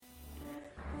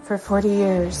For 40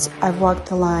 years, I've walked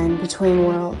the line between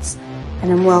worlds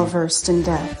and am well versed in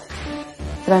death.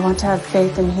 But I want to have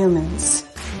faith in humans.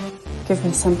 Give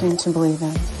me something to believe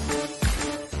in.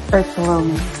 Earth below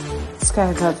me,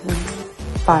 sky above me,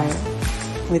 fire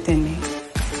within me.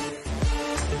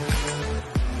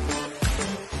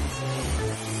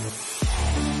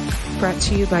 Brought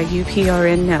to you by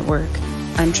UPRN Network.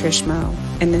 I'm Trish Moe,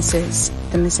 and this is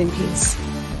The Missing Piece.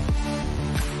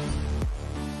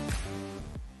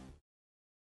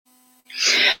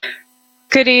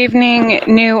 Good evening,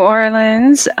 New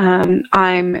Orleans. I'm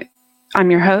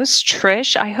your host,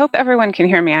 Trish. I hope everyone can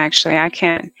hear me. Actually, I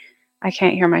can't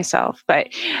hear myself, but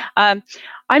I'm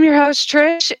your host,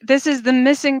 Trish. This is The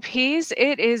Missing Piece.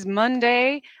 It is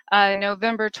Monday,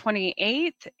 November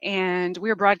 28th, and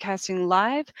we're broadcasting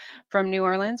live from New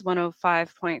Orleans,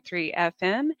 105.3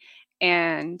 FM,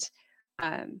 and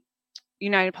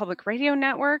United Public Radio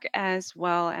Network, as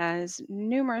well as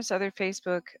numerous other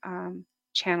Facebook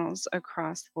channels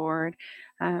across the board,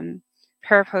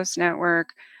 Parapost Network,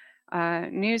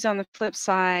 News on the Flip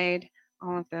Side,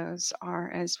 all of those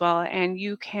are as well. And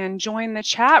you can join the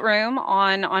chat room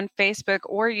on Facebook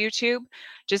or YouTube.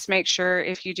 Just make sure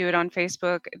if you do it on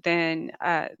Facebook, then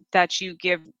that you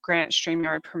give Grant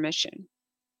StreamYard permission.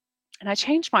 And I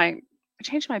changed my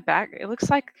back.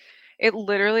 It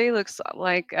literally looks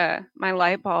like my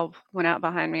light bulb went out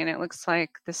behind me, and it looks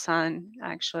like the sun,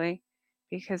 actually,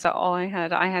 because I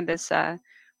had this one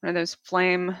of those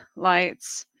flame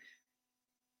lights.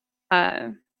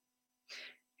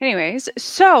 Anyways,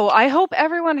 so I hope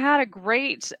everyone had a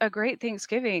great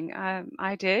Thanksgiving.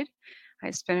 I did.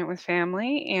 I spent it with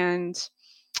family, and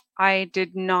I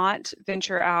did not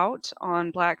venture out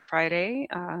on Black Friday.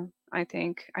 I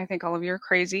think all of you are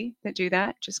crazy that do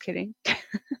that. Just kidding.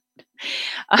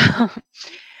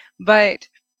 But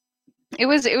it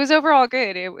was overall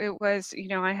good. It was,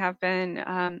 I have been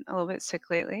a little bit sick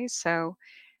lately, so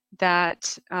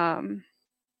that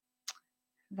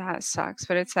that sucks.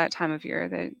 But it's that time of year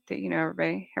that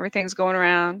everything's going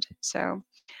around. So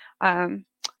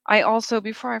I also,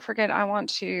 before I forget, I want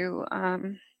to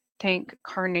thank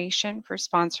Carnation for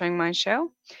sponsoring my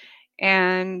show,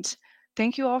 and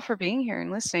thank you all for being here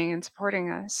and listening and supporting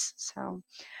us. So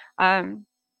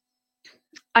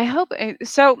I hope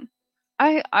so.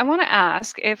 I want to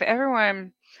ask if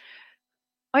everyone,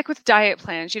 like with diet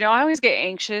plans, I always get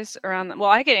anxious around,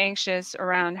 I get anxious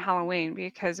around Halloween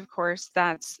because, of course,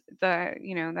 that's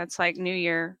that's like New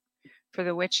Year for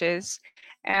the witches.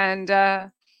 And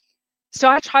so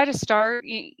I try to start,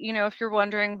 if you're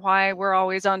wondering why we're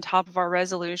always on top of our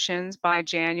resolutions by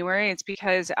January, it's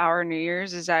because our New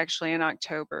Year's is actually in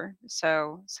October.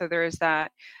 So there is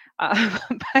that.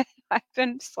 But I've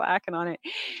been slacking on it.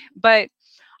 But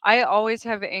I always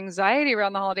have anxiety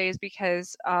around the holidays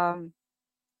because,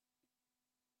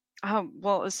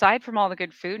 aside from all the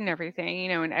good food and everything,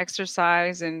 and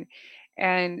exercise and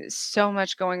so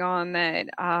much going on that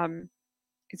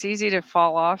it's easy to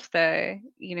fall off the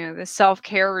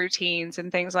self-care routines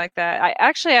and things like that.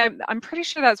 I'm pretty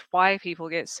sure that's why people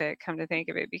get sick, come to think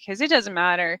of it, because it doesn't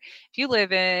matter if you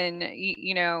live in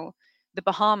the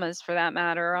Bahamas, for that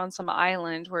matter, or on some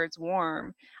island where it's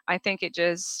warm. I think it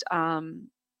just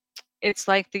it's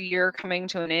like the year coming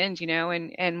to an end,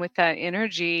 and with that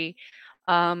energy,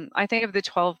 I think of the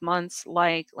 12 months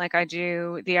like I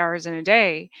do the hours in a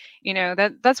day.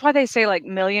 That's why they say, like,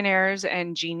 millionaires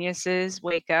and geniuses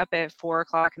wake up at 4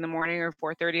 o'clock in the morning or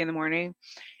 4:30 in the morning.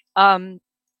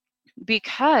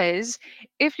 Because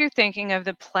if you're thinking of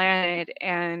the planet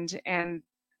and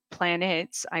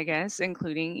planets, I guess,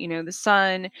 including, the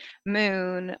sun,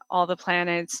 moon, all the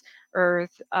planets,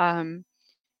 Earth,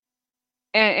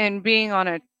 and being on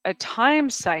a time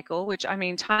cycle, which, I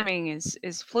mean, timing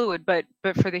is fluid, but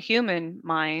for the human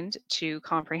mind to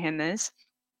comprehend this,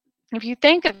 if you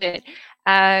think of it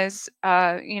as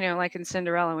like in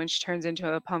Cinderella when she turns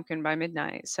into a pumpkin by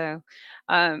midnight. So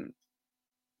I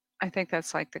think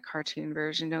that's like the cartoon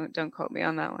version. Don't quote me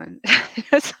on that one.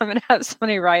 So I'm gonna have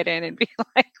somebody write in and be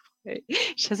like, "Wait,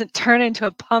 she doesn't turn into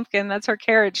a pumpkin. That's her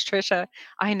carriage, Trisha."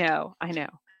 I know.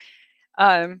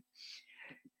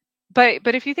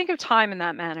 But if you think of time in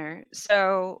that manner,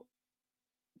 so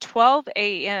 12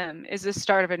 a.m. is the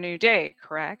start of a new day,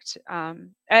 correct?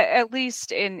 At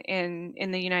least in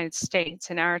the United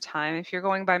States, in our time. If you're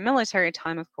going by military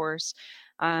time, of course,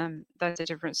 that's a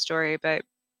different story. But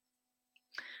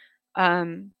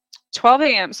 12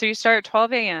 a.m. So you start at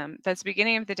 12 a.m. That's the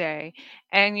beginning of the day,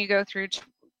 and you go through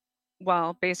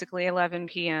basically 11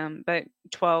 p.m. but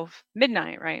 12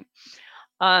 midnight, right?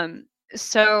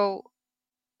 So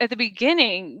at the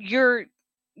beginning, you're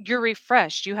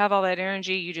refreshed. You have all that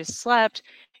energy. You just slept.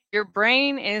 Your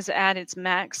brain is at its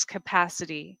max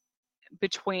capacity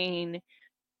between,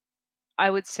 I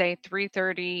would say,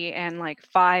 3:30 and like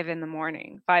 5 in the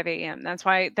morning, 5 a.m. That's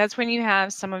when you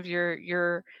have some of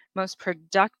your most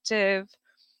productive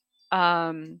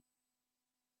um,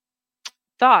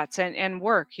 thoughts and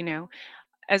work,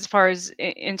 as far as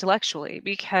intellectually,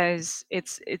 because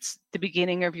it's the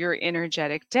beginning of your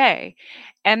energetic day.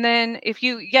 And then if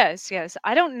you, yes,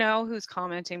 I don't know who's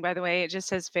commenting, by the way. It just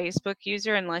says Facebook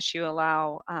user, unless you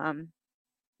allow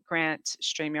grant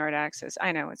StreamYard access.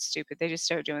 I know it's stupid. They just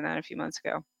started doing that a few months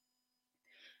ago.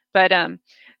 But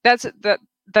that's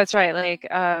that's right. Like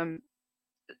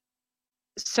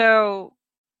so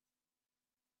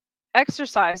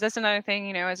exercise, that's another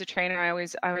thing. As a trainer, I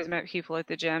always met people at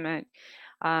the gym at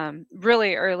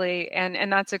really early,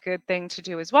 and that's a good thing to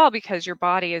do as well, because your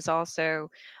body is also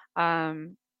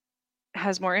um,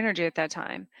 has more energy at that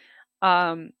time.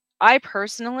 Um, I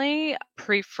personally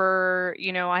prefer,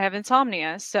 I have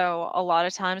insomnia, so a lot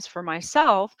of times for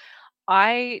myself,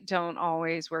 I don't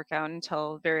always work out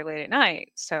until very late at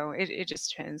night. So it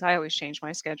just depends. I always change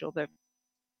my schedule,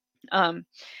 um,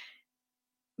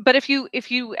 but if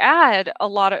you add a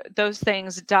lot of those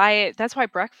things, diet, that's why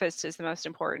breakfast is the most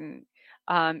important.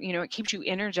 It keeps you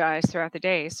energized throughout the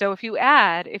day. So if you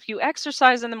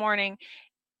exercise in the morning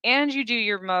and you do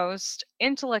your most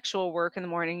intellectual work in the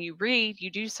morning, you read, you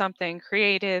do something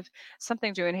creative,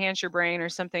 something to enhance your brain, or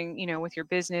something, with your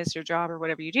business, your job, or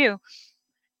whatever you do,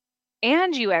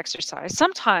 and you exercise.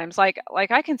 Sometimes, like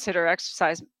I consider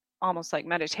exercise almost like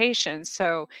meditation.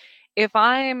 So if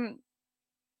I'm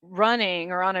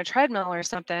running or on a treadmill or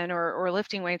something, or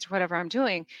lifting weights or whatever I'm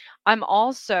doing, I'm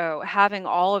also having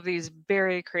all of these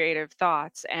very creative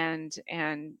thoughts, and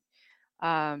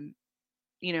um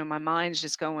my mind's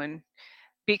just going,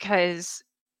 because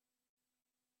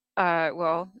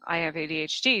well, I have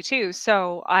ADHD too,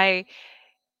 so I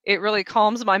it really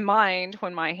calms my mind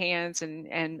when my hands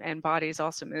and body is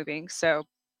also moving. So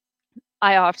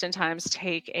I oftentimes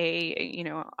take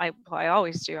I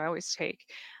always do. I always take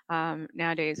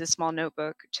nowadays a small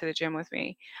notebook to the gym with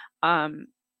me. Um,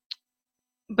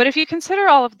 but if you consider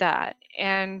all of that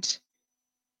and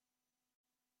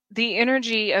the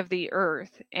energy of the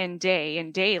earth and day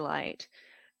and daylight,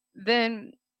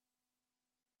 then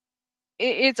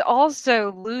it's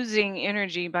also losing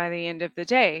energy by the end of the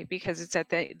day, because it's at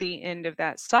the end of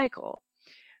that cycle.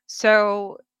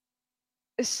 So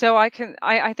I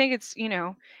think it's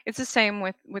the same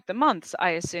with the months,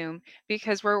 I assume,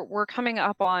 because we're coming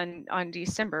up on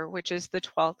December, which is the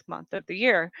 12th month of the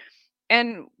year.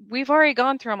 And we've already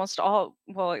gone through almost all,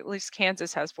 well, at least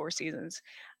Kansas has 4 seasons.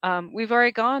 We've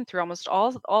already gone through almost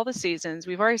all the seasons.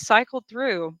 We've already cycled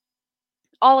through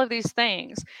all of these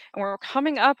things, and we're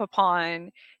coming up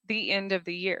upon the end of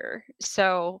the year.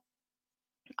 So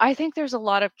I think there's a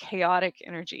lot of chaotic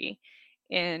energy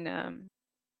in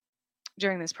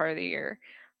during this part of the year,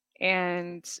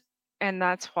 and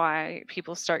that's why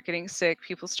people start getting sick.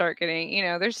 People start getting,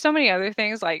 there's so many other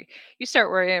things, like you start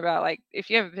worrying about, like, if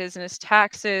you have business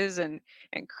taxes,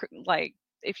 like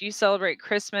if you celebrate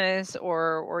Christmas,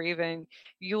 or even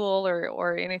Yule,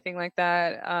 or anything like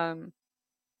that,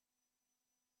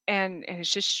 and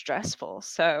it's just stressful.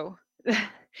 So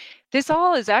this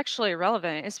all is actually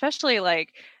relevant, especially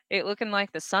like it looking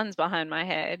like the sun's behind my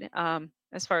head,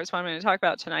 as far as what I'm going to talk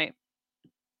about tonight.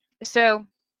 So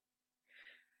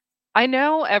I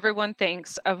know everyone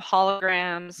thinks of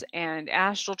holograms and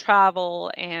astral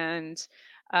travel and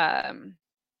um,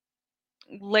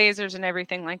 lasers and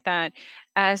everything like that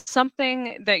as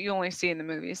something that you only see in the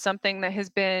movies, something that has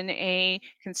been a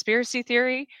conspiracy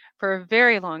theory for a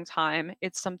very long time.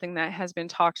 It's something that has been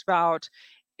talked about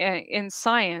in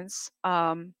science,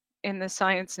 in the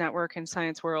science network and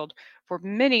science world for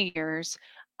many years.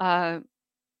 Uh,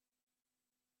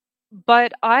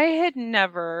 but I had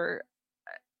never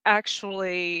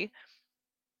actually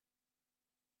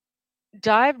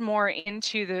dive more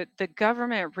into the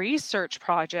government research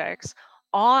projects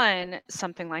on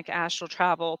something like astral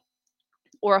travel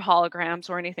or holograms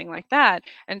or anything like that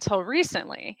until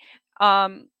recently.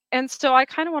 And so I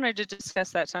kind of wanted to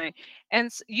discuss that tonight.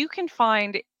 And you can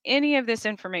find any of this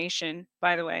information,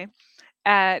 by the way,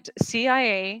 at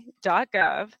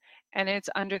CIA.gov, and it's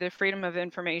under the Freedom of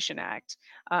Information Act.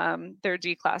 They're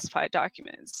declassified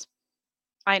documents.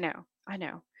 I know.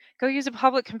 Go use a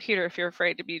public computer if you're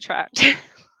afraid to be tracked.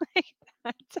 Like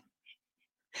that.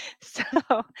 So,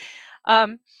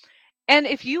 um, and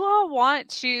if you all want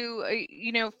to,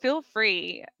 feel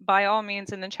free by all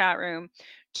means in the chat room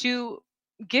to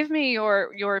give me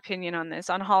your opinion on this,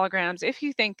 on holograms. If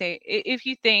you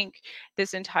think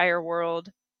this entire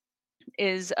world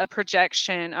is a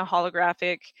projection, a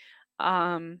holographic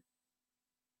um,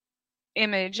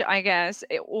 image, I guess,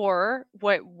 or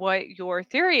what your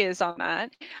theory is on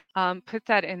that. Put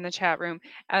that in the chat room,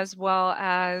 as well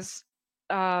as,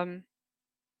 um,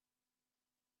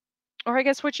 or I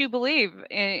guess what you believe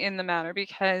in the matter,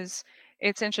 because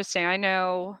it's interesting. I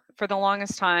know for the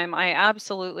longest time, I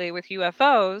absolutely, with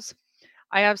UFOs,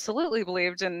 I absolutely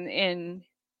believed in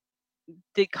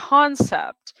the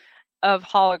concept of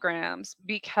holograms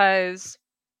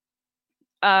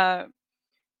uh,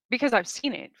 because I've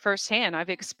seen it firsthand. I've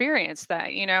experienced that.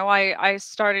 I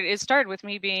started it started with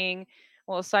me being,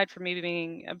 well, aside from me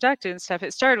being abducted and stuff,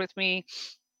 it started with me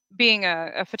being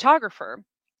a photographer.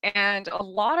 And a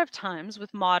lot of times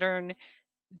with modern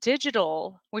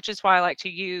digital, which is why I like to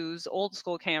use old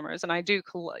school cameras, and I do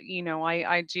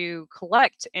I do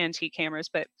collect antique cameras,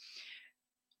 but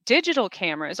digital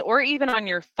cameras, or even on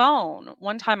your phone.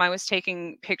 One time I was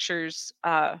taking pictures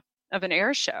of an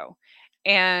air show,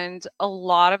 and a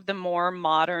lot of the more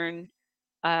modern,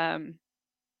 um,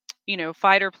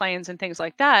 fighter planes and things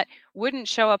like that wouldn't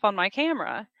show up on my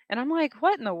camera. And I'm like,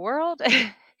 what in the world?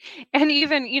 And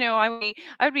even, I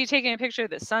would be taking a picture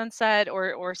of the sunset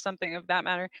or something of that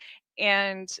matter,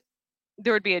 and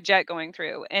there would be a jet going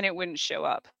through and it wouldn't show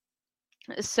up.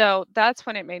 So that's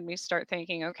when it made me start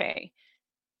thinking, okay,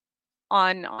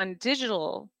 on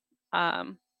digital,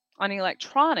 um, on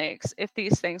electronics, if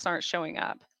these things aren't showing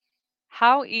up,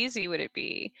 how easy would it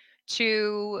be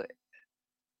to,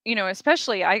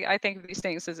 especially I think of these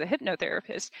things as a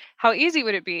hypnotherapist, how easy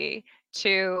would it be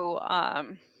to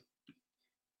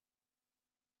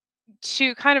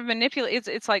kind of manipulate,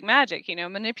 it's like magic,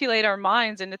 manipulate our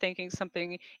minds into thinking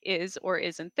something is or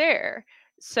isn't there.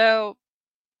 So,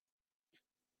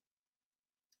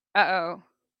 uh-oh,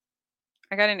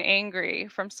 I got an angry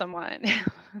from someone.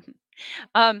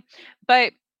 um,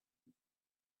 but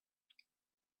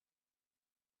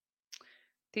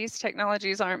these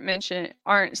technologies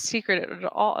aren't secret at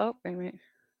all. Oh, wait a minute.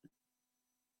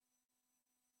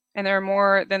 And there are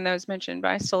more than those mentioned,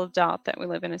 but I still doubt that we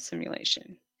live in a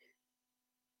simulation.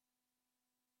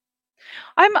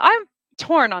 I'm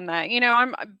torn on that.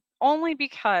 I'm only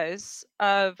because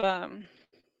of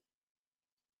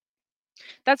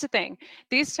that's the thing.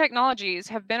 These technologies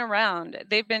have been around.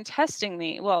 They've been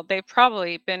testing well, they've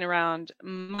probably been around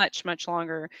much, much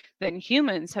longer than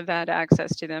humans have had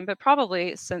access to them, but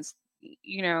probably since,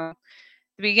 the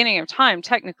beginning of time,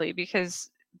 technically, because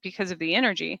of the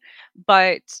energy.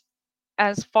 But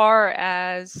as far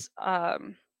as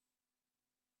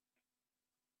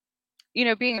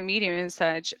being a medium and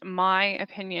such, my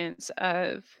opinions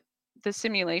of the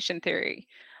simulation theory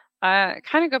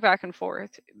kind of go back and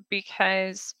forth,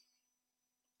 because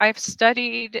I've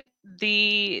studied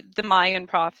the Mayan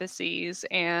prophecies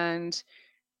and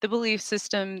the belief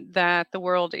system that the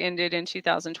world ended in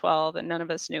 2012 and none of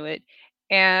us knew it.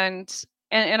 And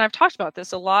and I've talked about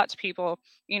this a lot to people,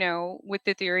 with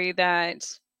the theory that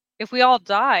if we all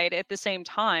died at the same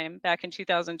time back in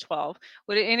 2012,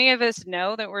 would any of us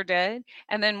know that we're dead?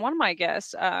 And then one of my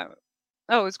guests, it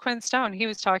was Quinn Stone, he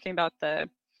was talking about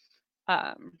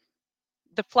um,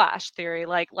 the flash theory,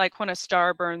 like when a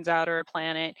star burns out or a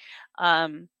planet.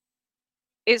 Um,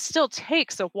 it still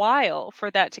takes a while for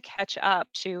that to catch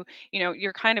up to,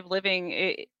 you're kind of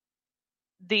living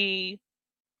the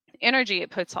energy it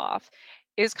puts off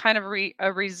is kind of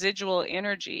a residual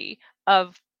energy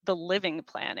of the living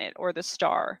planet or the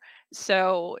star.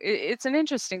 So it's an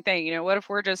interesting thing. What if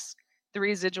we're just the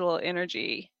residual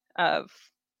energy of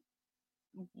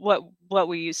what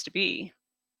we used to be?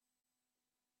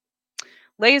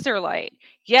 Laser light,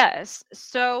 yes.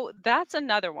 So that's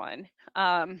another one,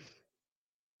 um,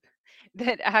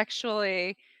 that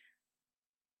actually,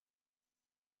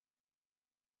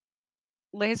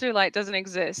 laser light doesn't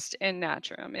exist in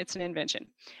Natrum. It's an invention.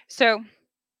 So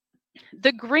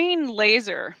the green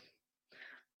laser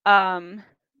um,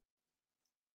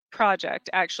 project,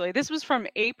 actually, this was from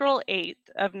April 8th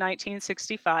of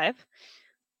 1965.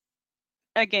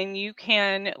 Again, you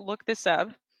can look this up.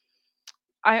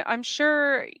 I'm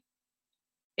sure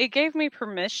it gave me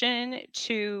permission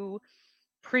to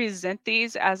present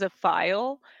these as a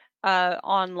file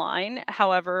online.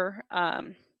 However,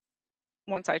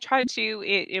 once I tried to,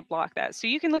 it blocked that. So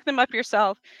you can look them up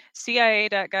yourself.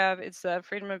 CIA.gov, it's the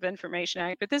Freedom of Information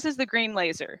Act, but this is the green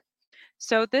laser.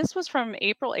 So this was from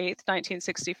April 8th,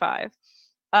 1965.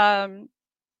 Um,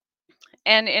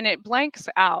 and it blanks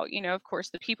out, of course,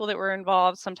 the people that were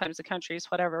involved, sometimes the countries,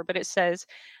 whatever, but it says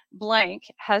blank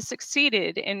has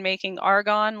succeeded in making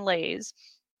argon lays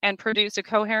and produce a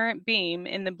coherent beam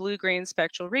in the blue-green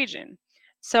spectral region.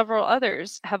 Several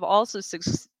others have also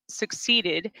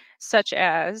succeeded, such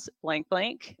as blank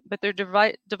blank, but their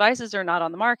devices are not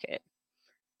on the market.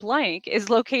 Blank is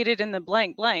located in the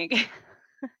blank blank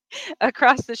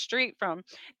across the street from.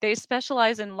 They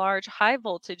specialize in large high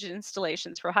voltage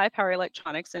installations for high power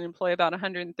electronics and employ about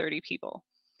 130 people.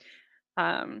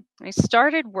 I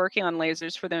started working on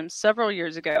lasers for them several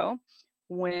years ago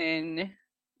when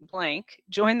blank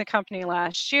joined the company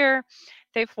last year.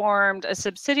 They formed a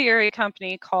subsidiary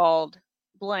company called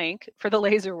blank for the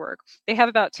laser work. They have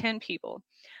about 10 people.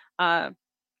 Uh,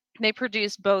 they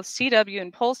produce both CW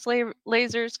and pulse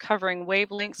lasers covering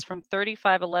wavelengths from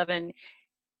 3511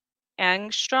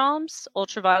 angstroms,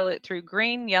 ultraviolet through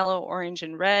green, yellow, orange,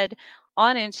 and red,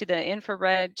 on into the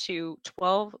infrared to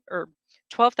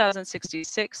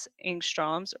 12,066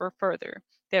 angstroms or further.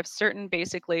 They have certain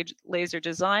basic laser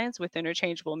designs with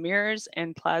interchangeable mirrors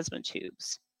and plasma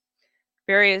tubes.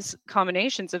 Various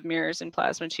combinations of mirrors and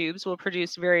plasma tubes will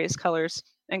produce various colors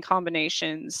and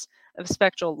combinations of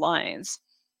spectral lines.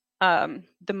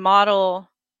 The model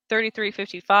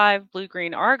 3355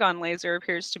 blue-green argon laser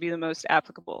appears to be the most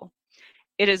applicable.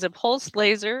 It is a pulsed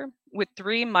laser with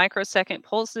 3 microsecond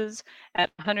pulses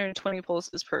at 120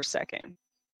 pulses per second.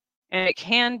 And it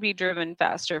can be driven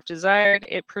faster if desired.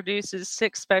 It produces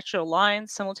 6 spectral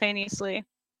lines simultaneously.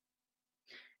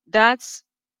 That's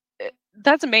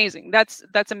amazing. That's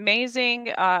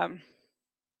amazing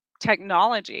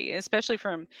technology, especially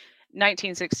from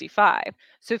 1965.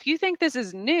 So if you think this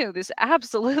is new, this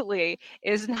absolutely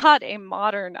is not a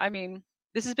modern. I mean,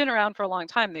 this has been around for a long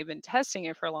time. They've been testing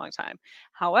it for a long time.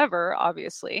 However,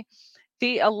 obviously,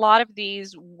 a lot of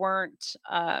these weren't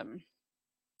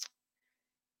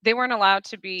they weren't allowed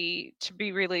to be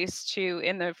released to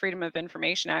in the Freedom of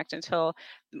Information Act until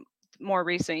more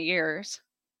recent years.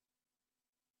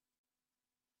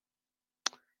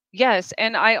 Yes,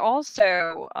 and I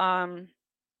also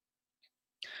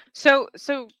so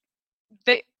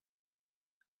they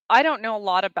I don't know a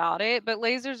lot about it, but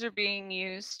lasers are being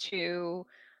used to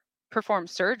perform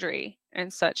surgery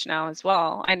and such now as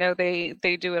well. I know they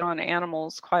do it on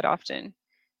animals quite often.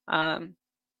 Um,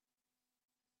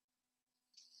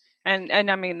 and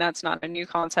I mean that's not a new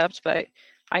concept, but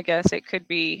I guess it could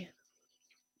be,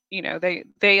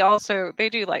 they also they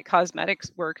do like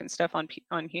cosmetics work and stuff on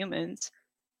humans.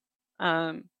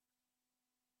 Um,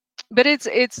 but it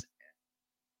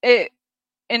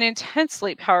an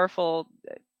intensely powerful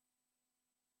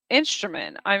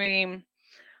instrument. I mean,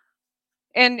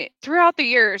 and throughout the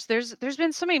years there's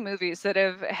been so many movies that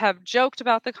have joked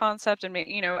about the concept and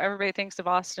everybody thinks of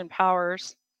Austin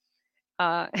Powers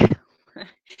uh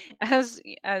as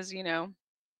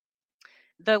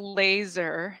the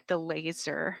laser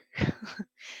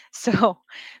so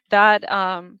that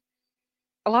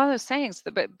a lot of those things,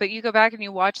 but you go back and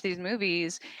you watch these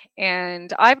movies,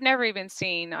 and I've never even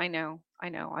seen. I know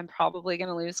I'm probably going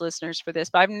to lose listeners for this,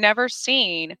 but I've never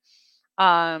seen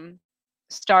um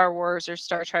Star Wars or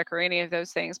Star Trek or any of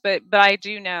those things. But I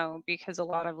do know, because a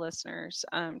lot of listeners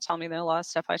tell me that a lot of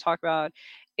stuff I talk about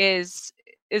is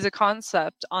is a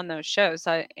concept on those shows.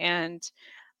 And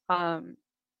um,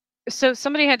 so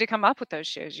somebody had to come up with those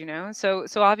shows, So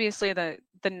obviously the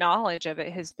knowledge of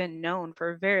it has been known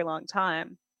for a very long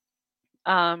time.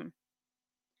 Um,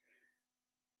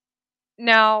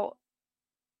 Now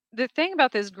the thing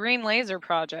about this green laser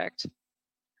project,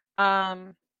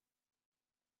 um,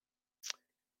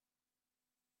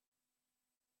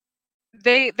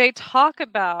 they talk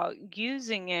about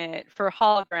using it for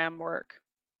hologram work,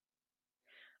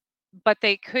 but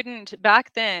they couldn't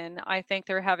back then. I think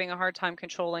they're having a hard time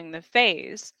controlling the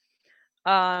phase.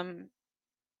 Um,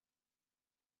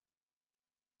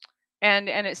 and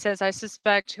it says, I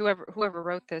suspect whoever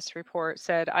wrote this report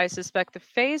said, I suspect the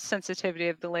phase sensitivity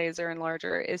of the laser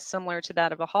enlarger is similar to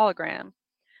that of a hologram.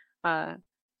 Uh,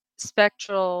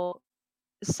 Spectral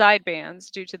sidebands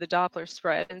due to the Doppler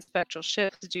spread and spectral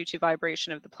shifts due to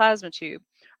vibration of the plasma tube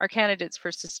are candidates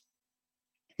for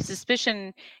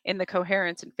suspicion in the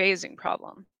coherence and phasing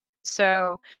problem.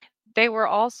 So they were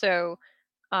also,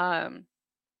 um,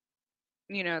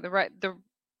 the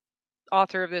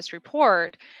author of this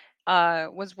report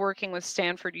was working with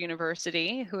Stanford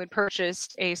University, who had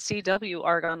purchased a CW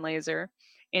argon laser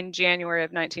in January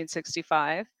of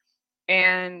 1965.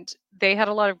 And they had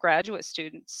a lot of graduate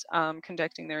students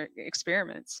conducting their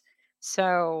experiments.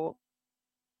 So,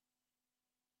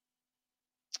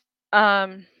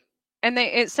 um, and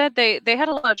it said they had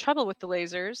a lot of trouble with the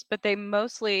lasers, but they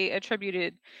mostly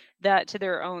attributed that to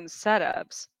their own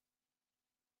setups.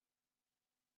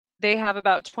 They have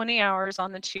about 20 hours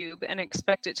on the tube and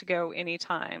expect it to go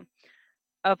anytime.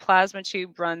 A plasma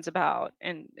tube runs about,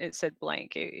 and it said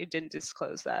blank. It didn't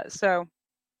disclose that. So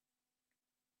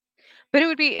But it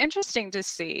would be interesting to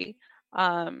see,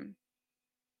 um,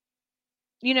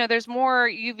 there's more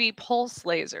UV pulse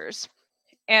lasers,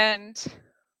 and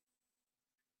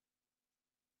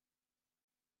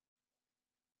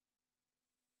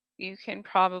you can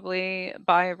probably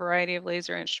buy a variety of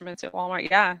laser instruments at Walmart.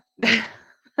 Yeah,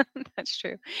 that's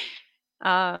true.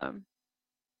 Um,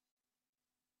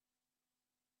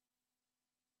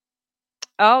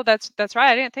 oh, that's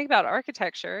right. I didn't think about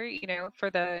architecture,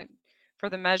 for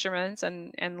the measurements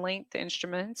and length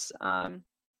instruments.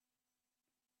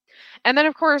 And then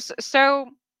of course,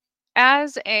 so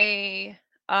as a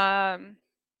um,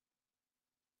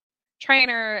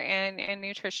 trainer and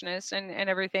nutritionist and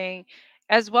everything,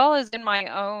 as well as in my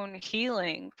own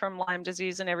healing from Lyme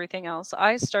disease and everything else,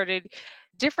 I started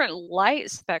different light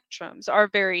spectrums are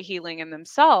very healing in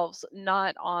themselves,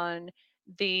 not on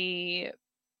the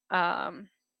um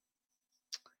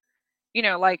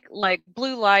like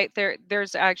blue light.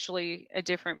 There's actually a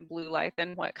different blue light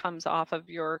than what comes off of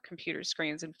your computer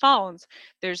screens and phones.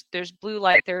 There's blue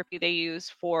light therapy they use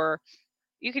for.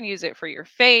 You can use it for your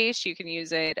face. You can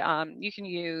use it. You can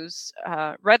use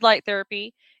red light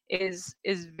therapy is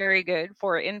very good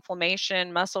for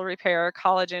inflammation, muscle repair,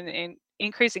 collagen, and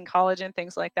increasing collagen,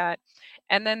 things like that.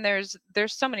 And then there's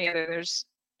so many other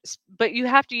but you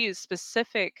have to use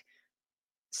specific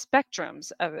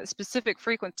spectrums of it, specific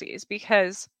frequencies,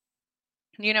 because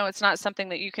it's not something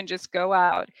that you can just go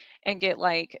out and get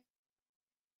like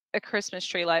a Christmas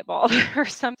tree light bulb or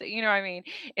something. You know what I mean?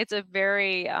 It's a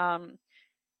very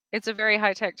it's a very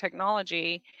high tech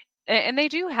technology, and they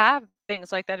do have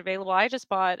things like that available. I just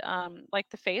bought like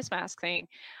the face mask thing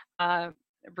uh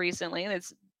recently, and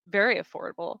it's very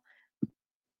affordable.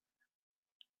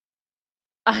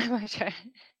 I'm a Tre-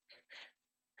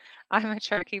 I'm a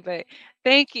Trekkie, but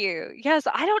thank you. Yes,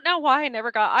 I don't know why I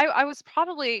never got. I was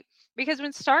probably because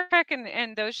when Star Trek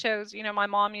and those shows, my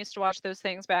mom used to watch those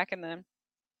things back in the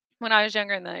when I was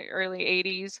younger in the early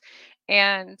 80s.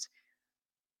 And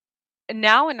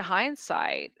now in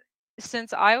hindsight,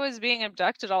 since I was being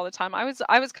abducted all the time, I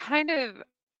was kind of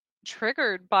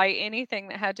triggered by anything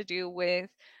that had to do with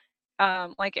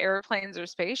like airplanes or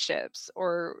spaceships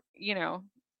or,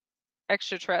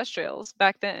 extraterrestrials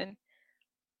back then.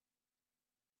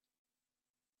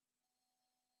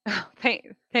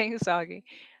 Thanks, Augie.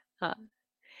 Uh,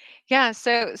 yeah,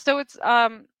 so it's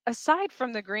aside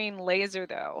from the green laser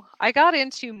though, I got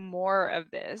into more of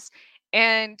this,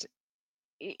 and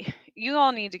y- you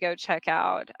all need to go check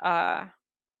out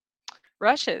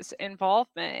Russia's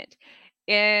involvement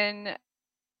in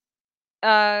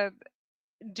uh,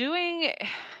 doing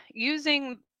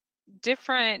using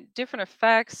different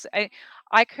effects.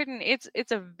 I couldn't.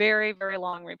 It's a very very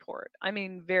long report. I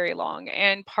mean, very long,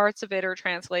 and parts of it are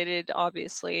translated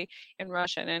obviously in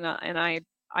Russian, and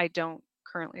I don't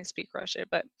currently speak Russian,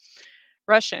 but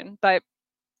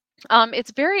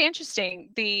it's very interesting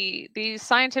the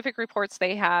scientific reports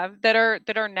they have that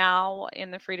are now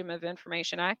in the Freedom of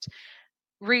Information Act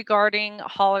regarding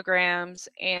holograms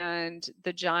and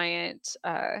the giant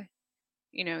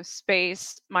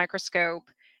space microscope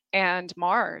and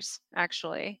Mars,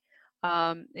 actually.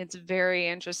 It's very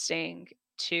interesting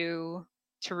to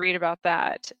to read about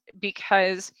that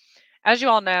because, as you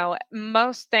all know,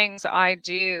 most things I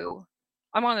do,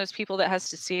 I'm one of those people that has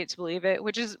to see it to believe it,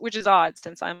 which is odd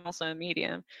since I'm also a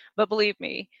medium. But believe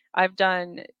me, I've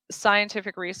done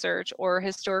scientific research or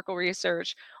historical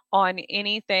research on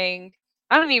anything.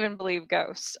 I don't even believe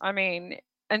ghosts. I mean,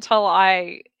 until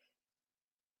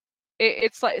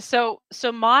it's like so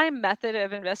my method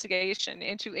of investigation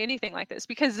into anything like this,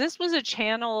 because this was a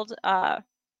channeled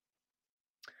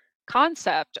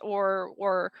concept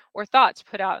or thoughts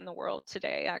put out in the world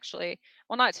today, actually.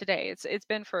 Well, not today, it's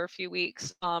been for a few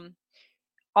weeks.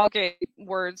 I'll get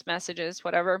words, messages,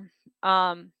 whatever.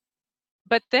 um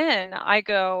but then I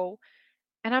go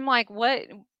and I'm like, what?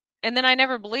 And then I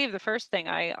never believe the first thing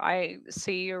I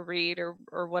see or read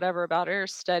or whatever about it or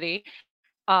study.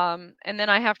 And then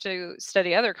I have to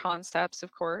study other concepts,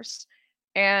 of course,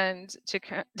 and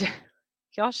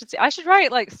y'all should see. I should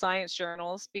write like science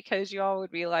journals because y'all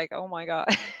would be like, "Oh my god."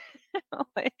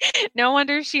 Like, no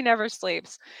wonder she never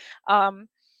sleeps. Um,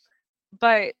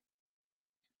 but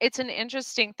it's an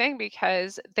interesting thing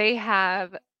because they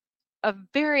have a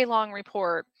very long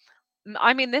report.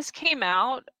 I mean, this came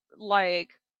out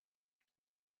like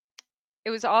it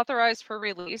was authorized for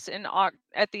release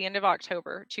at the end of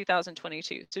October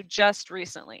 2022. So just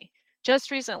recently.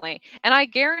 And I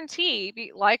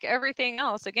guarantee, like everything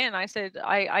else, again, I said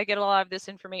I get a lot of this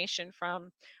information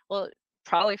from, well,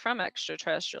 probably from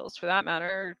extraterrestrials for that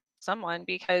matter, someone,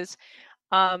 because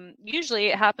Usually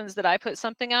it happens that I put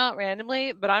something out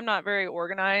randomly, but I'm not very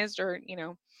organized, or,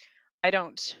 I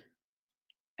don't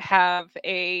have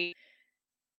the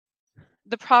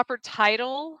proper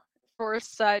title for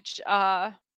such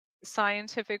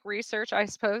scientific research, I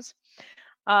suppose.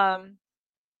 Um,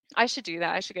 I should do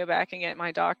that. I should go back and get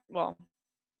my well,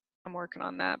 I'm working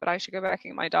on that, but I should go back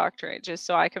and get my doctorate just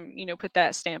so I can, put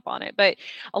that stamp on it. But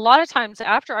a lot of times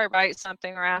after I write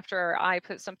something or after I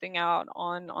put something out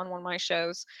on one of my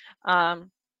shows, um,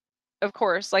 of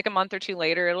course, like a month or two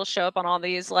later, it'll show up on all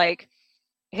these like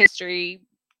history,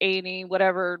 A&E,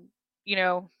 whatever, you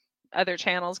know, other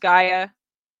channels, Gaia.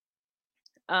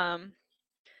 Um,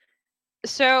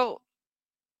 so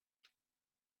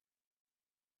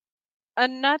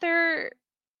another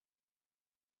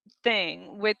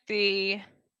thing with you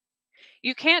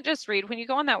can't just read when you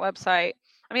go on that website.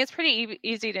 I mean, it's pretty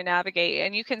easy to navigate,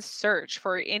 and you can search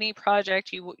for any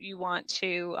project you want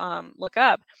to look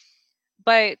up.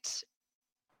 But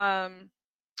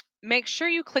make sure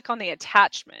you click on the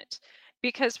attachment,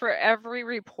 because for every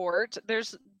report,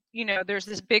 there's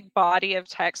this big body of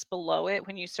text below it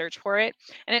when you search for it,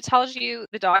 and it tells you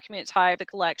the document type, the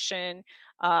collection,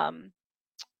 um,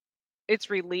 its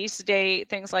release date,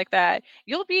 things like that.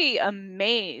 You'll be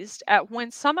amazed at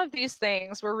when some of these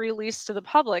things were released to the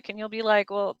public, and you'll be like,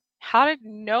 well, how did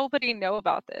nobody know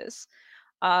about this?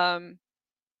 Um,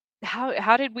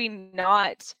 how did we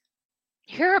not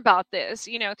hear about this,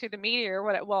 through the media or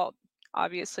what? Well,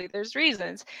 obviously there's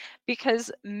reasons,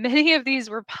 because many of these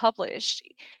were published.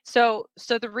 So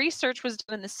the research was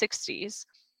done in the 60s.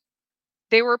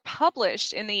 They were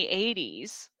published in the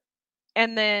 80s,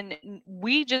 and then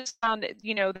we just found it,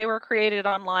 they were created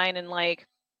online, and like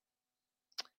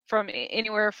from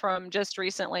anywhere from just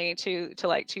recently to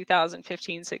like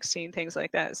 2015, 16, things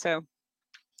like that. So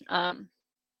um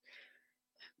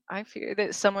I fear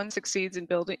that someone succeeds in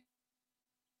building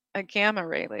a gamma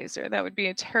ray laser. That would be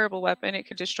a terrible weapon. It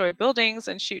could destroy buildings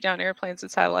and shoot down airplanes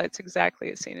and satellites,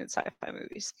 exactly as seen in sci-fi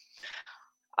movies.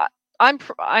 I,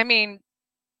 I mean,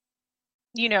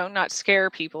 not scare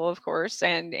people, of course,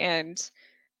 but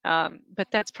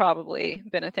that's probably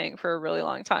been a thing for a really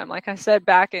long time. Like I said,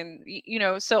 back in,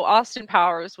 so Austin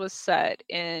Powers was set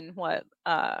in what,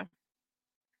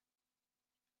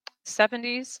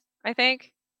 70s, I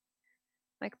think.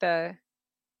 Like it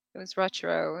was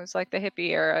retro. It was like the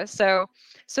hippie era. So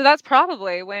that's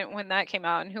probably when that came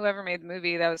out, and whoever made the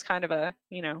movie, that was kind of a,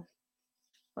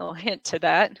 little hint to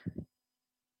that.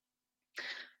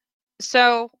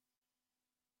 So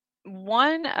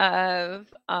one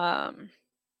of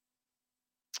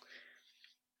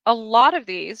a lot of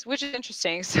these, which is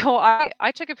interesting. So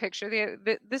I took a picture.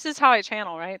 This is how I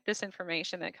channel, right? This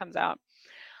information that comes out.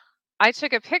 I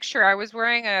took a picture. I was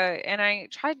wearing and I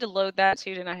tried to load that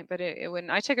too tonight, but it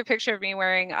wouldn't. I took a picture of me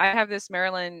wearing. I have this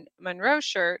Marilyn Monroe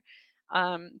shirt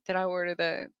that I wore to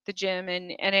the gym,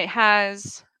 and it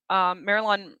has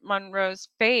Marilyn Monroe's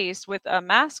face with a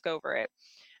mask over it,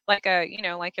 like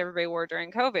like everybody wore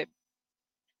during COVID.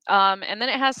 And then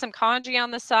it has some kanji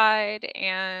on the side,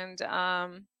 and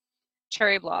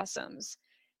cherry blossoms.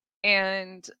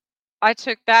 And I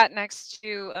took that next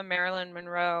to a Marilyn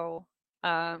Monroe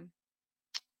um,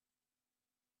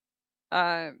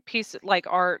 piece, like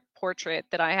art portrait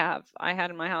that I had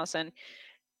in my house. And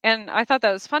I thought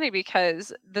that was funny,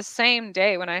 because the same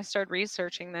day when I started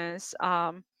researching this,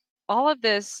 all of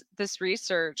this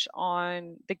research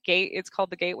on it's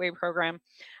called the Gateway Program,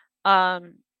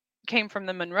 um, came from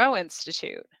the Monroe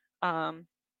Institute um,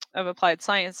 of Applied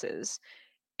Sciences.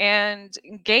 And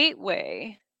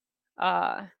Gateway,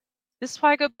 uh, this is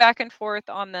why I go back and forth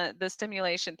on the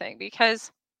stimulation thing,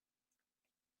 because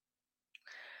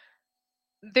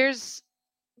there's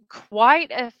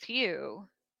quite a few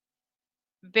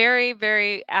very,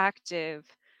 very active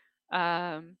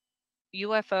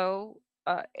UFO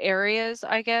areas,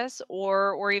 I guess,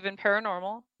 or even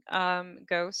paranormal,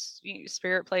 ghosts,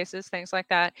 spirit places, things like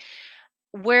that,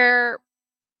 where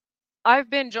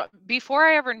I've been before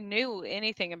I ever knew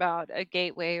anything about a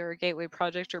gateway or a gateway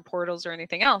project or portals or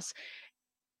anything else.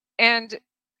 And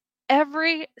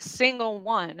every single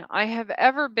one I have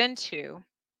ever been to,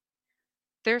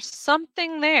 there's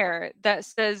something there that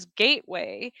says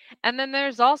gateway, and then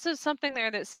there's also something there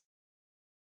that's,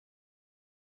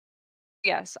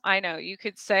 yes, I know you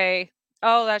could say,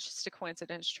 oh, that's just a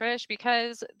coincidence, Trish,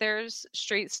 because there's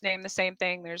streets named the same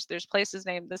thing, there's places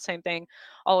named the same thing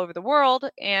all over the world,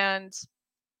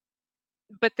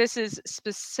 but this is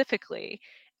specifically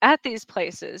at these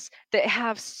places that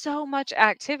have so much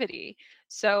activity.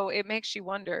 So it makes you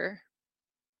wonder.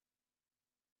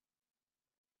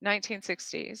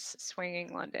 1960s,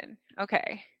 swinging London.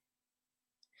 Okay.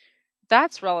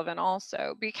 that's relevant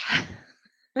also because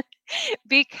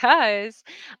because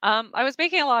I was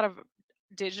making a lot of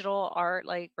digital art,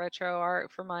 like retro art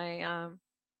for my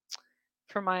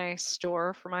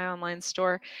store, for my online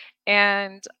store,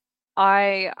 and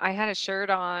I had a shirt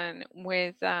on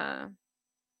with the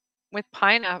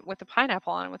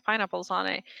pineapple on it, with pineapples on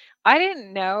it. I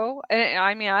didn't know.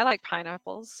 I mean, I like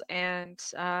pineapples, and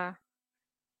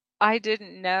I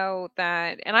didn't know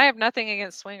that. And I have nothing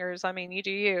against swingers. I mean, you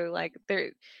do you. Like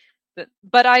there,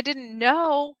 but I didn't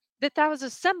know that that was a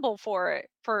symbol for it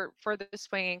for the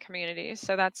swinging community.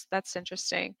 So that's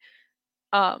interesting.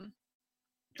 Um,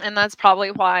 and that's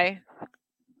probably why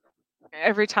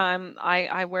every time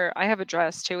I have a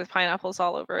dress too with pineapples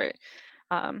all over it.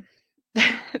 Um,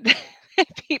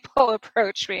 people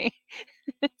approach me.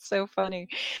 It's so funny.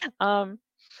 Um,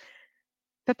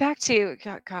 but back to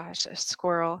gosh, a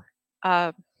squirrel.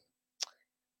 Uh,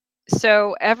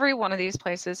 so every one of these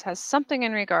places has something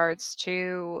in regards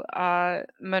to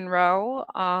Monroe,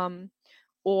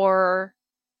 or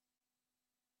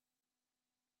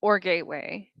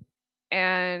Gateway,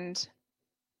 and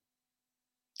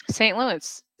St.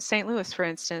 Louis, for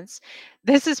instance.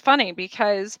 This is funny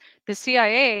because the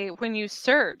CIA, when you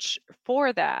search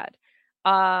for that,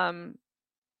 um,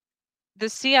 the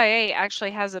CIA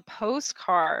actually has a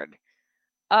postcard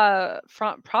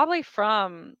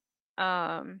from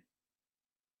um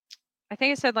I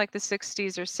think it said like the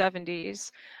 60s or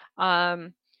 70s,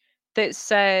 um that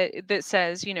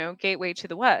says, you know, Gateway to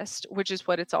the West, which is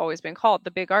what it's always been called.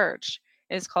 The Big Arch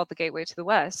is called the Gateway to the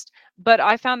West. But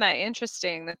I found that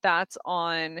interesting that that's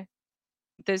on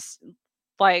this,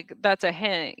 like that's a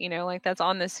hint, you know, like that's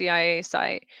on the CIA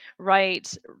site, right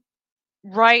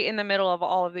right in the middle of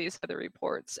all of these other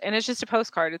reports. And it's just a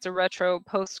postcard. It's a retro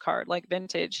postcard, like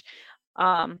vintage.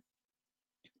 Um,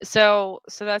 so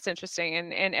that's interesting,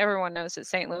 and everyone knows that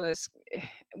St. Louis,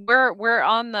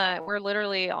 we're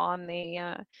literally on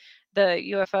the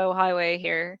UFO highway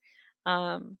here,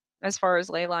 as far as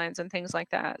ley lines and things like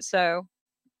that. So,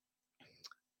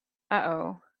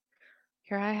 uh-oh,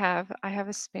 here I have a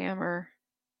spammer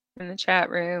in the chat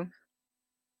room.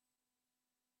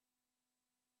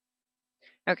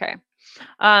 Okay.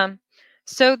 Um,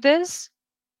 so this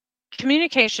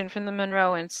communication from the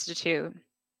Monroe Institute,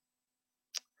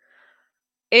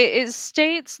 it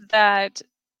states that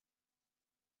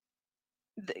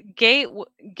the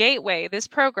Gateway, this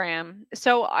program,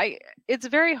 so I it's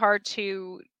very hard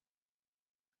to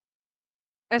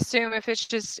assume if it's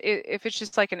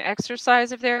just like an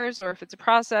exercise of theirs, or if it's a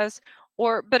process,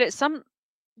 or but at some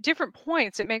different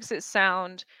points it makes it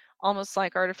sound almost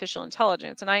like artificial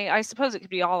intelligence, and I suppose it could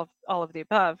be all of the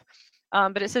above.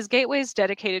 But it says Gateway is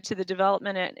dedicated to the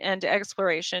development and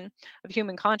exploration of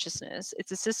human consciousness.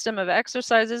 It's a system of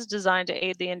exercises designed to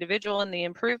aid the individual in the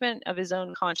improvement of his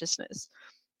own consciousness,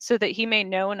 so that he may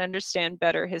know and understand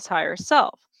better his higher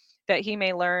self, that he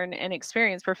may learn and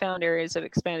experience profound areas of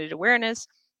expanded awareness,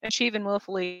 achieve and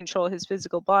willfully control his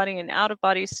physical body and out of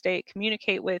body state,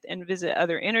 communicate with and visit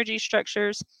other energy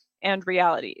structures and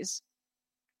realities.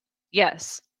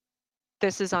 Yes,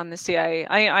 this is on the CIA.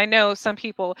 I know some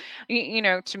people, you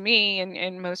know, to me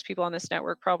and most people on this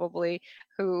network probably,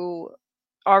 who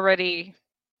already,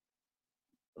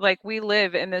 like, we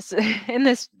live in this in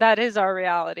this, that is our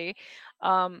reality.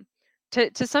 um to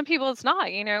some people it's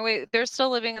not, you know, they're still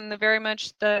living in the very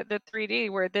much the 3D,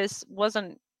 where this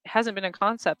hasn't been a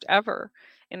concept ever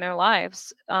in their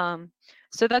lives.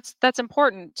 So that's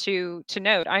important to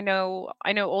note. I know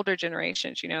older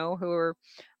generations, you know, who are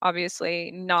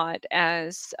obviously not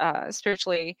as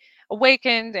spiritually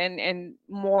awakened and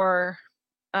more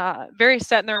very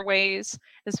set in their ways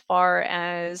as far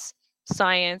as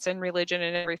science and religion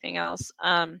and everything else.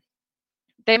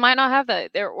 They might not have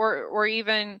that there, or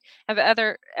even have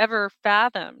ever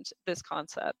fathomed this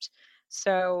concept.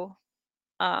 So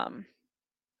um,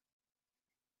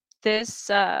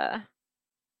 this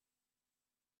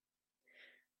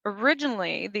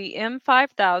originally the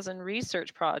M5000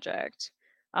 research project,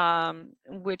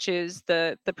 which is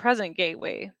the present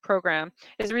Gateway program,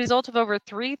 is a result of over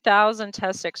 3,000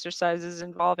 test exercises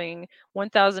involving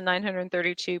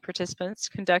 1,932 participants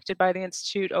conducted by the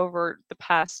Institute over the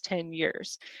past 10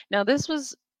 years. Now, this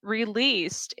was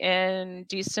released in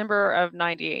December of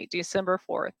 98, December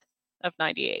 4th of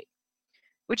 98,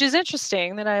 which is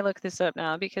interesting that I look this up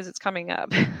now because it's coming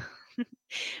up.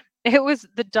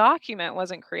 The document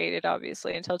wasn't created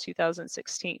obviously until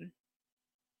 2016.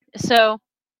 So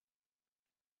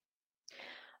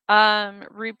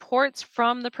reports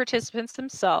from the participants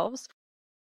themselves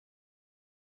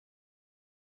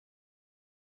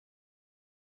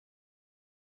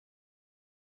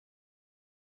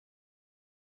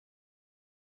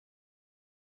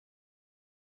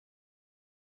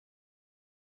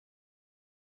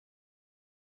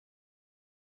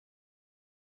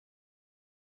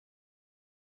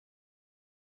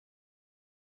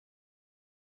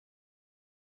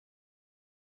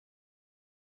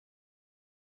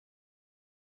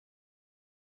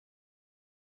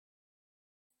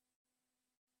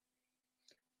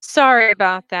Sorry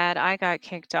about that. I got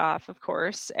kicked off, of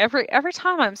course. Every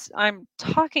time I'm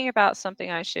talking about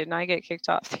something I shouldn't, I get kicked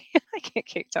off. I get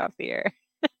kicked off the air.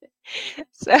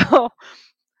 So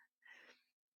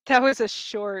that was a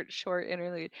short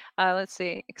interlude. Let's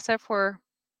see. Except for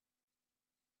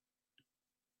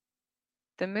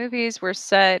the movies were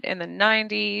set in the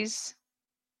 90s.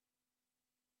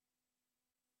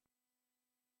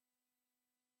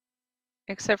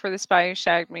 Except for The Spy Who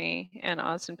Shagged Me and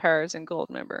Austin Powers and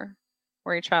Goldmember,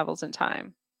 where he travels in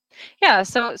time. Yeah,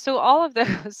 so all of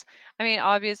those, I mean,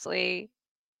 obviously.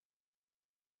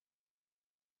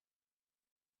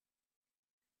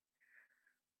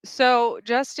 So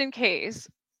just in case,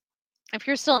 if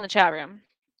you're still in the chat room,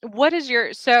 what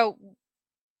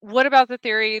about the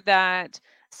theory that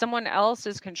someone else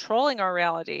is controlling our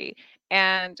reality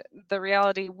and the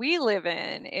reality we live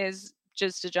in is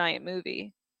just a giant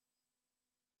movie?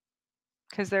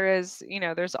 Because there is,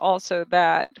 there's also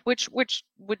that, which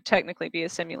would technically be a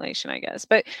simulation, I guess.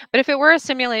 But if it were a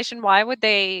simulation, why would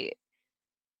they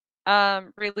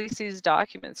release these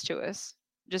documents to us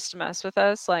just to mess with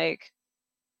us? Like,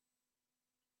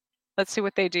 let's see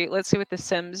what they do. Let's see what the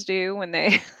Sims do when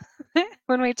they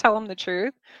when we tell them the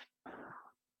truth.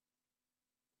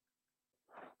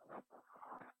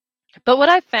 But what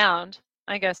I found,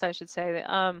 I guess I should say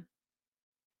that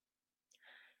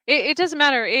it doesn't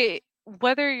matter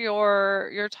whether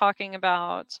you're talking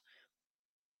about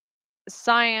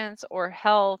science or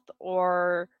health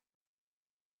or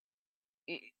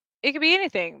it could be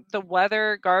anything, the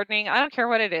weather, gardening, I don't care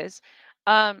what it is.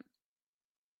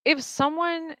 If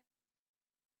someone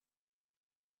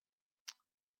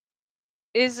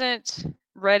isn't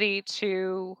ready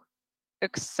to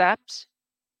accept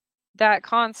that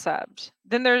concept,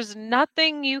 then there's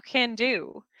nothing you can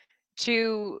do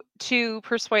to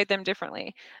persuade them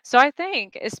differently. So I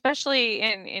think, especially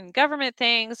in government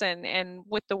things and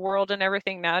with the world and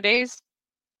everything nowadays,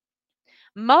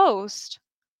 most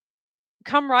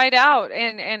come right out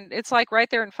and it's like right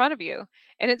there in front of you,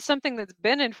 and it's something that's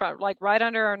been in front, like right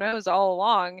under our nose all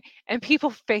along, and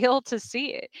people fail to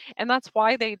see it, and that's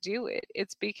why they do it.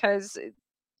 It's because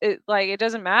it like it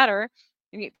doesn't matter.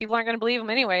 People aren't going to believe them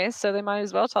anyways, so they might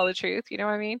as well tell the truth, you know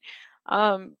what I mean?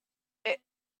 um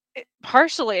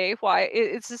Partially why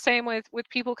it's the same with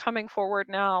people coming forward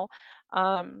now,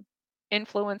 um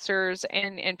influencers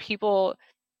and people,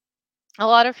 a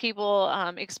lot of people,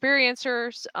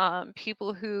 experiencers,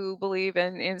 people who believe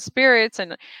in spirits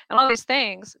and all these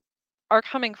things are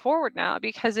coming forward now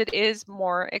because it is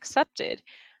more accepted.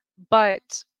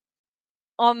 But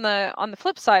on the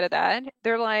flip side of that,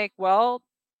 they're like, well,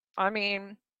 I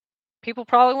mean, people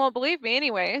probably won't believe me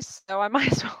anyways, so I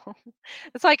might as well.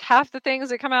 It's like half the things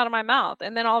that come out of my mouth,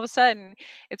 and then all of a sudden,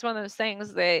 it's one of those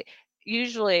things that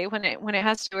usually when it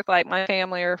has to do with like my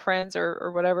family or friends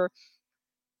or whatever,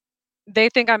 they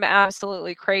think I'm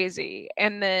absolutely crazy,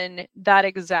 and then that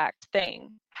exact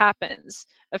thing happens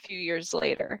a few years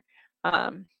later.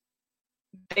 Um,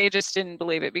 they just didn't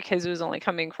believe it because it was only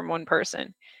coming from one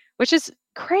person, which is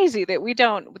crazy that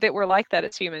we're like that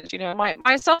as humans,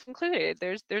 myself included.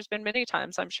 There's been many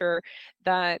times, I'm sure,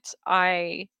 that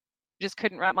I just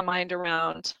couldn't wrap my mind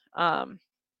around,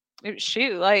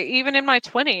 shoot, like even in my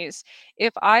 20s,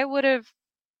 if I would have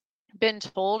been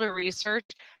told or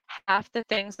researched half the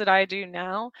things that I do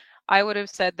now, I would have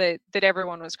said that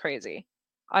everyone was crazy.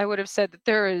 I would have said that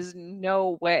there is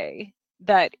no way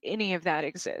that any of that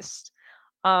exists.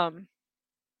 Um,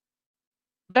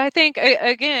 but I think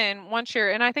again, once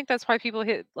you're, and I think that's why people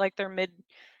hit like their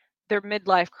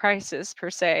midlife crisis per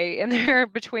se, and they're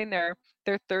between their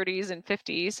 30s and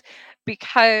 50s,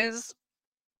 because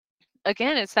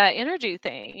again, it's that energy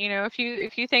thing. If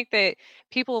you think that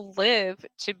people live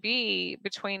to be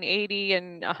between 80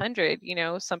 and 100,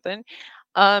 something,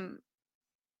 um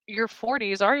your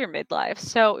 40s are your midlife.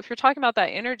 So if you're talking about that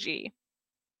energy,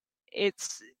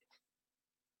 it's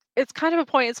it's kind of a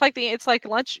point. It's like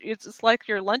lunch. It's like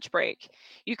your lunch break.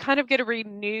 You kind of get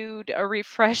a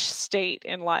refreshed state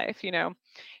in life.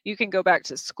 You can go back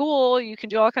to school. You can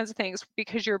do all kinds of things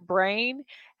because your brain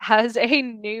has a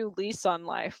new lease on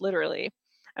life, literally,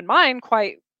 and mine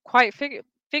quite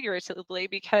figuratively,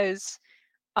 because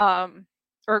um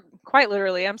or quite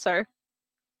literally. I'm sorry,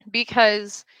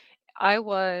 because I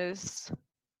was,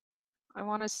 I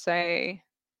want to say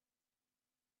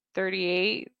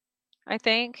 38, I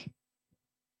think.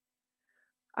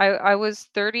 I was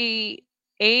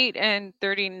 38 and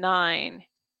 39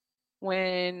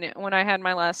 when I had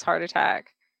my last heart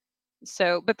attack.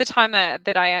 So, but the time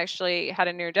that I actually had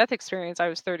a near death experience, I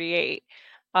was 38.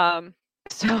 Um,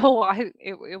 So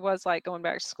it was like going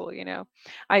back to school, you know.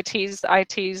 I tease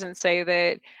and say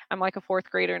that I'm like a fourth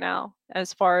grader now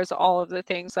as far as all of the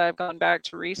things that I've gone back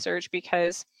to research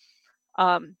because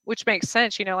which makes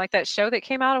sense, you know, like that show that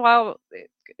came out a while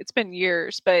it's been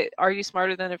years, but Are You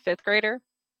Smarter Than a Fifth Grader?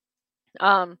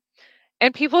 Um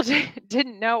and people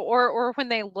didn't know, or when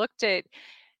they looked at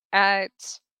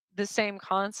the same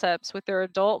concepts with their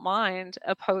adult mind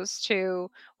opposed to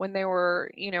when they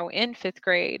were, you know, in fifth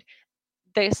grade,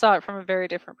 they saw it from a very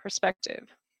different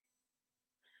perspective.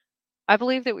 I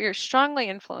believe that we are strongly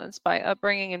influenced by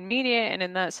upbringing and media, and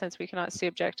in that sense, we cannot see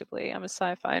objectively. I'm a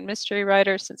sci fi and mystery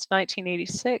writer since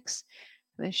 1986.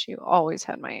 This issue always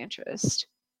had my interest.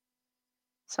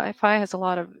 Sci fi has a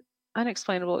lot of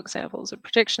unexplainable examples of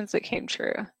predictions that came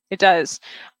true. It does.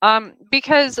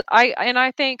 Because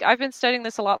I think I've been studying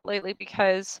this a lot lately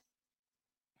because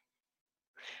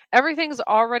everything's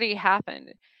already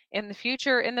happened in the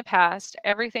future, in the past.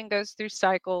 Everything goes through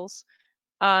cycles.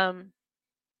 Um,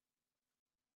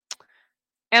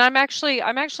 and I'm actually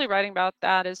writing about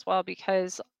that as well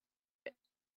because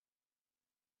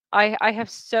I have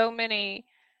so many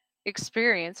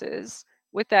experiences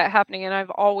with that happening, and I've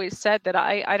always said that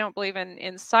I don't believe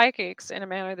in psychics in a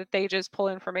manner that they just pull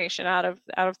information out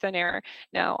of thin air.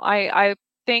 No, I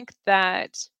think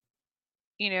that,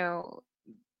 you know,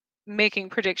 making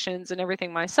predictions and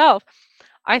everything myself,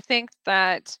 I think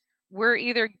that we're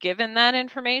either given that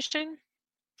information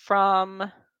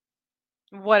from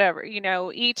whatever, you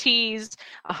know, ETs,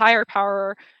 a higher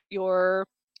power, your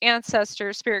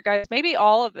ancestors, spirit guides, maybe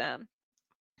all of them.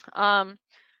 Um,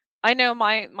 I know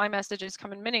my messages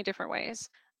come in many different ways,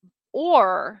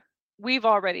 or we've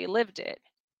already lived it.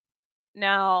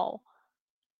 Now,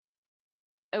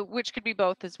 which could be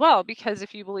both as well, because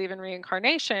if you believe in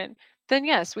reincarnation, then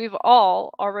yes, we've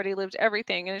all already lived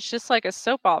everything, and it's just like a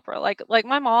soap opera. Like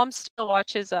my mom still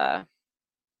watches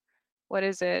what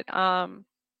is it?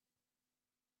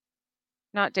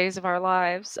 Not Days of Our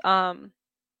Lives.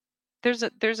 There's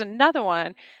another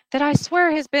one that I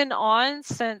swear has been on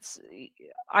since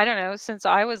I don't know, since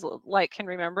I was like can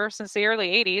remember, since the early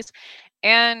 80s,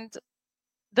 and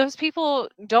those people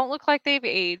don't look like they've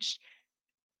aged,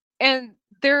 and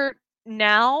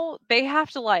they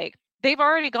have to like they've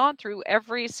already gone through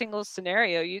every single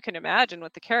scenario you can imagine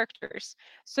with the characters,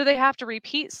 so they have to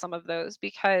repeat some of those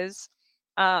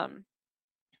um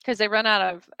because they run out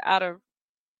of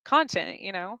content,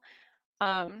 you know.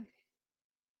 um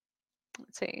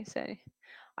let's see, say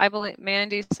I believe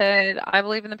Mandy said, I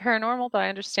believe in the paranormal, but I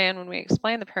understand when we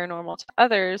explain the paranormal to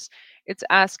others, it's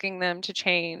asking them to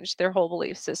change their whole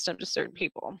belief system to certain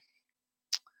people.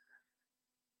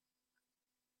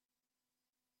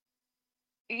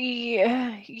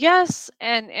 Yeah, yes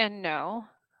and no.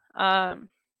 Um,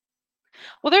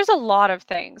 well, there's a lot of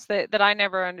things that I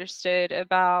never understood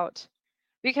about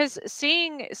because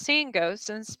seeing ghosts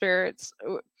and spirits,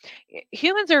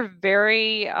 humans are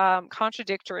very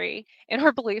contradictory in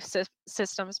our belief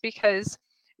systems because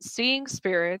seeing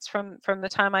spirits from the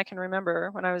time I can remember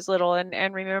when I was little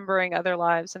and remembering other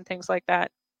lives and things like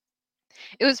that,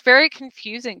 it was very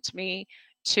confusing to me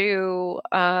to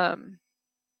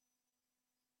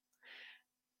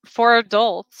for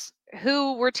adults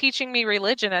who were teaching me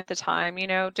religion at the time, you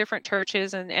know, different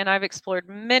churches, and I've explored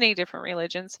many different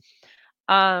religions.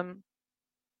 Um,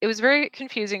 it was very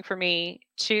confusing for me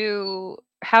to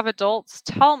have adults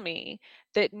tell me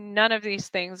that none of these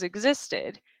things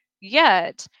existed.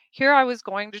 Yet, here I was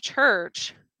going to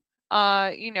church,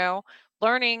 you know,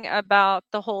 learning about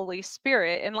the Holy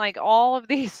Spirit and like all of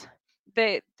these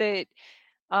that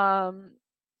um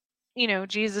you know,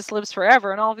 Jesus lives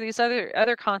forever and all of these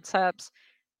other concepts,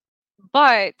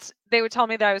 but they would tell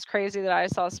me that I was crazy, that I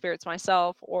saw spirits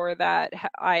myself, or that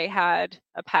I had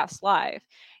a past life,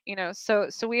 you know. So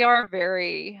we are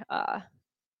very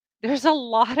there's a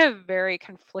lot of very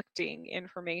conflicting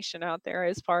information out there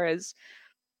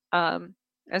um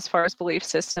as far as belief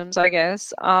systems, I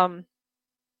guess.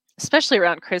 Especially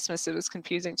around Christmas, it was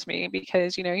confusing to me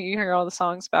because, you know, you hear all the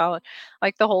songs about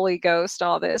like the Holy Ghost,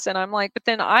 all this, and I'm like, but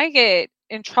then I get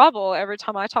in trouble every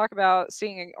time I talk about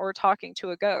seeing or talking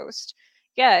to a ghost.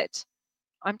 Yet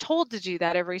I'm told to do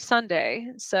that every Sunday.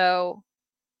 So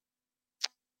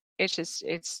it's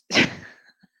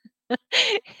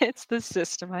it's the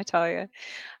system, I tell you.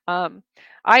 Um,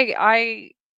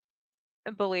 I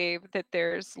believe that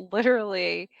there's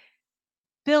literally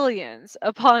billions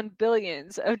upon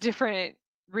billions of different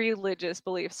religious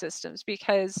belief systems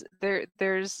because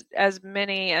there's as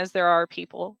many as there are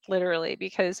people, literally,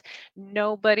 because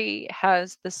nobody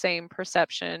has the same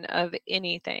perception of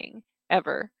anything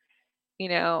ever, you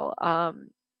know.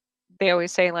 They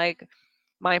always say like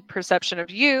my perception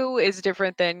of you is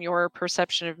different than your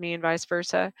perception of me and vice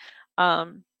versa.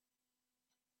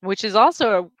 Which is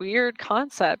also a weird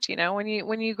concept, when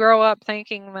you grow up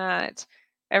thinking that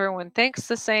everyone thinks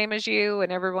the same as you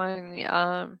and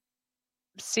everyone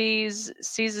sees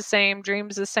the same,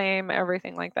 dreams the same,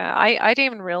 everything like that. I didn't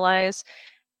even realize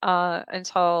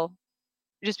until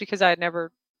just because I had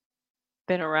never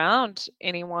been around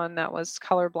anyone that was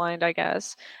colorblind, I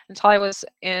guess, until I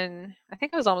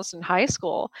think I was almost in high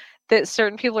school, that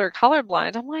certain people are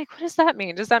colorblind. I'm like, what does that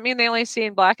mean? Does that mean they only see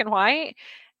in black and white?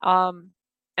 Um,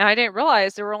 and I didn't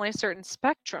realize there were only certain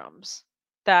spectrums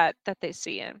that they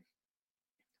see in,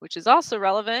 which is also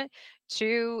relevant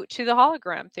to the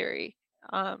hologram theory,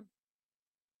 um,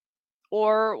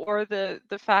 or the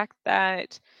fact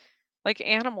that like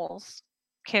animals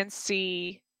can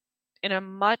see in a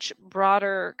much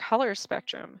broader color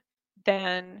spectrum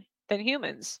than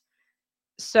humans.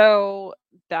 So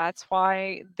that's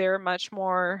why they're much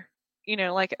more,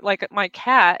 like my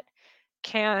cat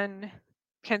can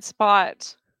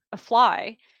spot a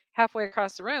fly halfway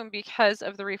across the room because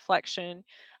of the reflection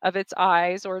of its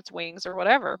eyes or its wings or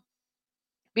whatever,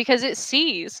 because it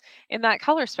sees in that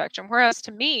color spectrum. Whereas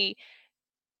to me,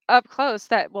 up close,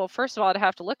 well, first of all, I'd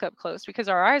have to look up close because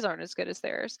our eyes aren't as good as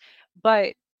theirs,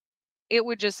 but it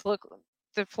would just look,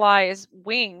 the fly's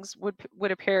wings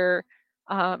would appear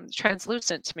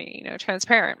translucent to me,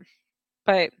 transparent.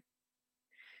 But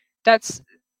that's,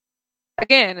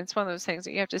 again, it's one of those things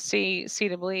that you have to see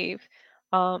to believe.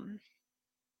 In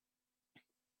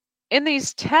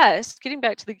these tests, getting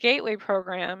back to the Gateway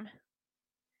program,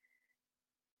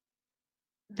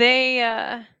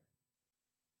 they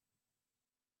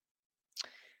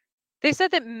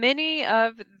said that many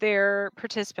of their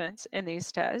participants in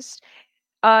these tests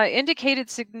indicated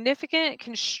significant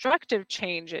constructive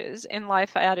changes in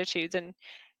life attitudes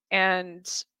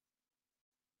and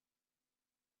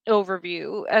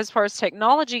overview. As far as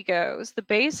technology goes, the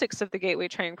basics of the Gateway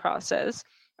training process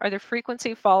are the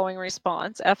frequency following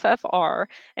response, FFR,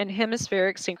 and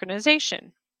hemispheric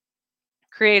synchronization,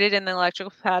 created in the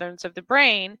electrical patterns of the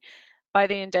brain by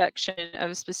the induction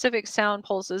of specific sound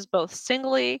pulses both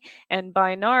singly and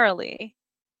binaurally.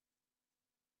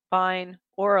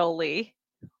 Binaurally.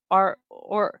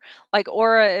 Or like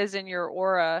aura is in your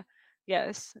aura,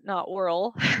 yes, not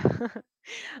oral.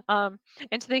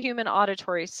 Into the human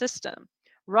auditory system.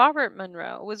 Robert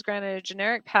Monroe was granted a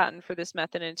generic patent for this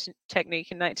method and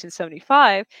technique in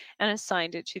 1975 and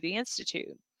assigned it to the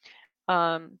Institute.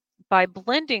 By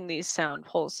blending these sound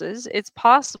pulses, it's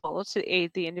possible to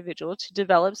aid the individual to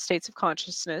develop states of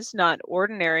consciousness not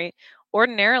ordinarily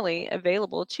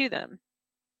available to them.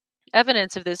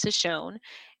 Evidence of this is shown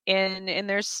in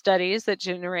their studies that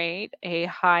generate a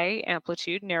high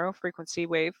amplitude, narrow frequency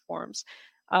waveforms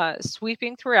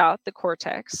sweeping throughout the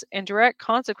cortex and direct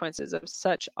consequences of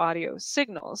such audio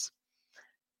signals.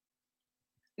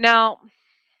 Now,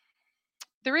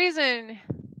 the reason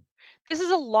this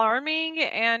is alarming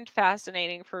and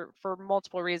fascinating for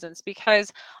multiple reasons,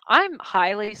 because I'm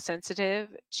highly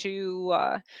sensitive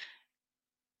to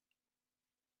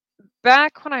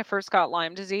back when I first got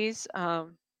Lyme disease,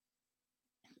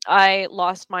 I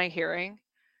lost my hearing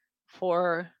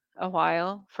for a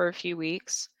while, for a few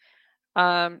weeks.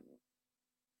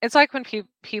 It's like when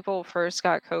people first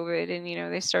got COVID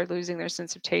and, they started losing their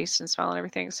sense of taste and smell and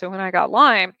everything. So when I got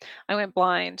Lyme, I went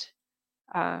blind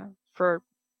for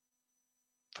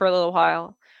a little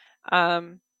while.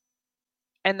 And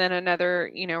then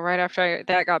another, right after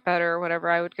that got better or whatever,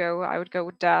 I would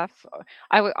go deaf.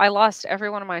 I lost every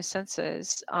one of my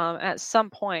senses at some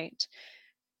point.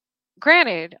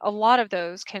 Granted, a lot of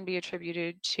those can be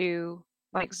attributed to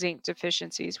like zinc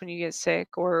deficiencies when you get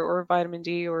sick, or vitamin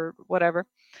D or whatever.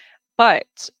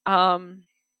 But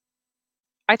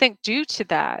I think due to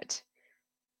that,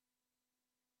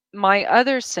 my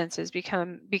other senses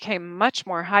became much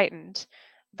more heightened.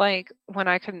 Like when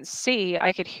I couldn't see,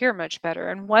 I could hear much better.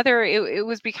 And whether it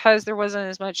was because there wasn't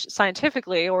as much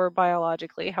scientifically or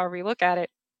biologically, however you look at it,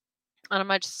 on a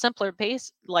much simpler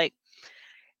base, like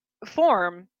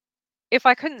form, if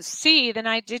I couldn't see, then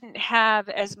I didn't have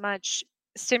as much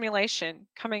stimulation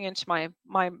coming into my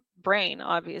brain,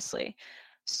 obviously.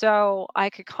 So I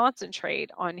could concentrate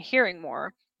on hearing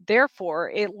more. Therefore,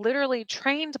 it literally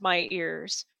trained my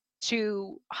ears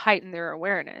to heighten their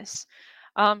awareness.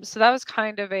 So that was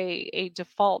kind of a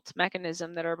default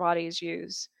mechanism that our bodies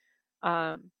use.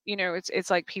 It's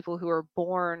like people who are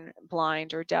born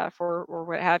blind or deaf or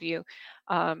what have you.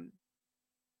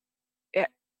 It,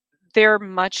 they're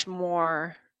much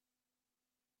more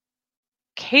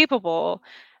capable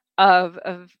of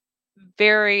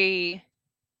very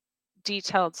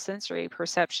detailed sensory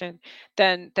perception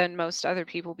than most other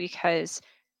people because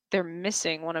they're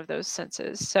missing one of those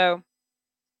senses. So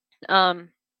um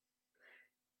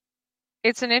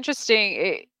it's an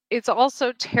interesting it's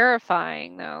also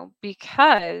terrifying though,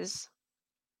 because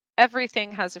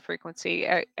everything has a frequency,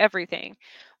 everything,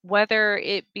 whether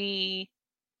it be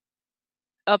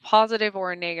a positive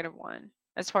or a negative one,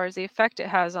 as far as the effect it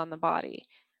has on the body.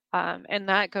 And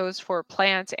that goes for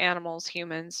plants, animals,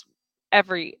 humans,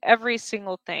 every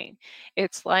single thing.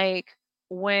 It's like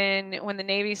when the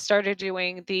Navy started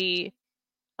doing the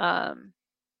um,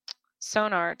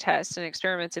 sonar tests and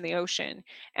experiments in the ocean,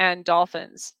 and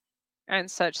dolphins and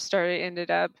such started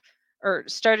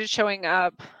showing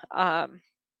up.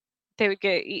 They would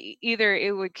get either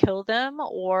it would kill them,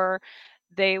 or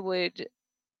they would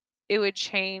it would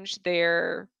change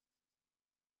their,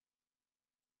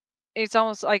 it's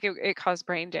almost like it caused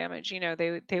brain damage.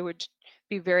 They would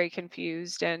be very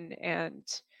confused and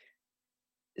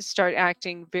start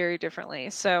acting very differently.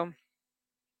 So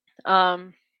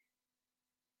um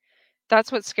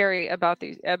that's what's scary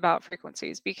about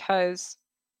frequencies, because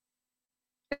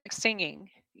like singing,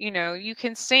 you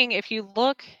can sing if you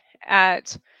look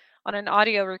at on an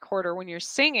audio recorder when you're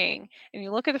singing and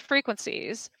you look at the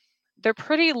frequencies, they're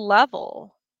pretty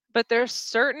level, but there's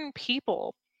certain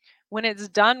people, when it's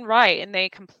done right and they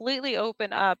completely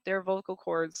open up their vocal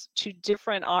cords to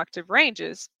different octave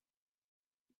ranges,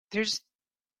 there's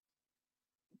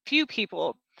few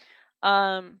people,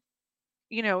 um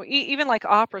even like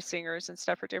opera singers and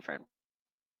stuff are different,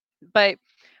 but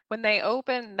when they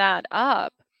open that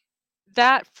up,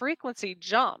 that frequency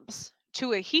jumps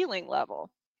to a healing level,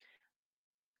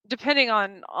 depending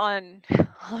on on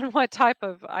what type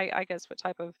of, I guess, what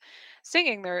type of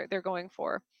singing they're going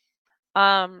for.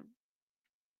 um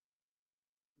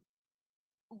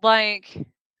like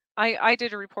I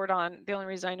did a report on, the only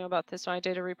reason I know about this one, I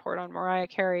did a report on Mariah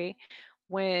Carey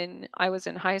when I was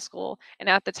in high school, and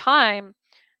at the time,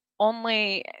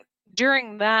 only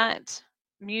during that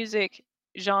music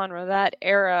genre, that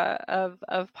era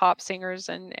of pop singers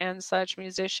and such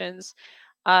musicians,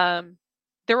 um,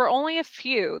 there were only a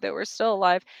few that were still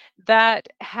alive that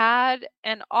had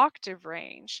an octave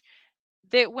range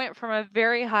that went from a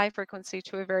very high frequency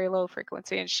to a very low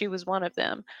frequency, and she was one of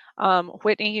them.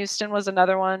 Whitney Houston was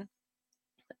another one.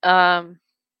 Um,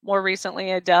 More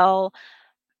recently, Adele.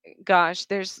 Gosh,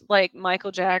 there's like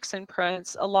Michael Jackson,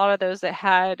 Prince, a lot of those that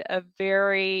had a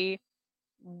very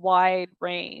wide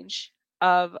range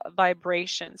of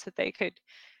vibrations that they could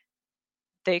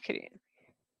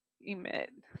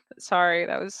emit. Sorry,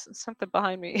 that was something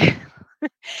behind me.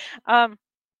 um,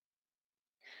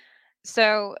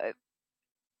 so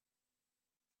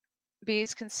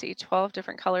bees can see 12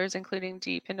 different colors, including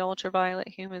deep and ultraviolet.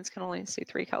 Humans can only see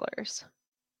 3 colors.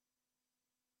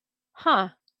 Huh.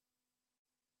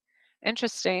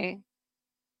 Interesting.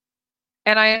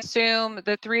 And I assume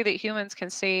the 3 that humans can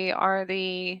see are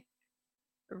the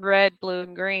red, blue,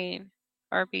 and green,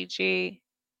 RBG.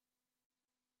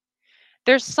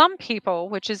 There's some people,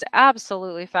 which is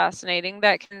absolutely fascinating,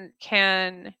 that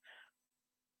can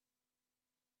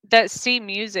that see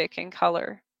music in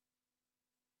color.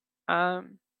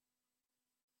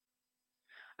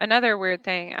 Another weird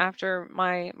thing after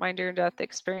my near-death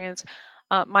experience,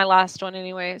 my last one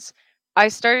anyways, I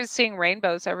started seeing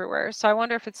rainbows everywhere. So I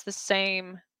wonder if it's the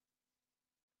same,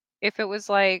 if it was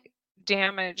like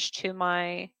damage to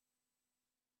my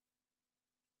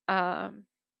um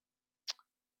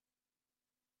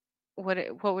what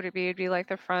would it be? It'd be like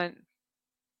the frontal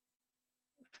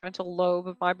lobe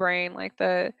of my brain, like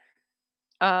the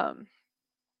um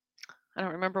I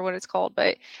don't remember what it's called,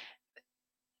 but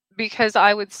because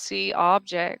I would see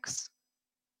objects,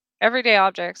 everyday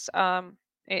objects, I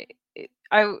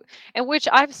and which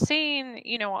I've seen,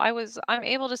 I'm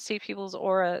able to see people's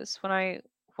auras when I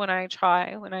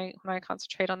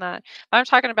concentrate on that. But I'm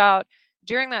talking about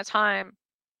during that time,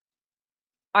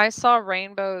 I saw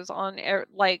rainbows on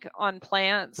like on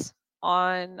plants,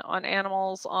 on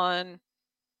animals, on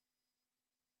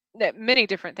many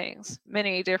different things,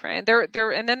 many different.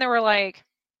 There and then there were like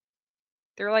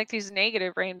these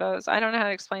negative rainbows. I don't know how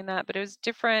to explain that, but it was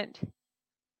different.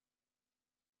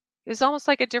 It was almost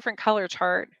like a different color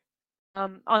chart.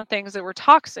 On things that were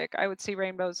toxic, I would see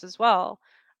rainbows as well.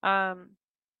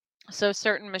 So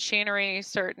certain machinery,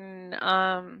 certain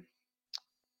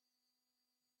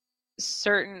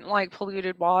like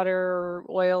polluted water or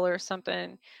oil or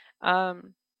something.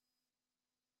 Um,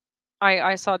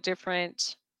 I saw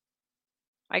different,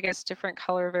 I guess, different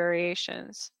color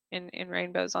variations in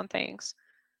rainbows on things.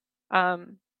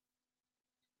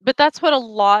 But that's what a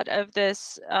lot of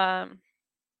this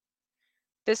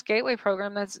this gateway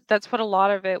program, that's what a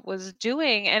lot of it was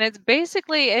doing, and it's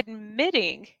basically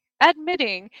admitting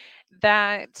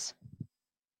that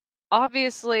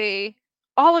obviously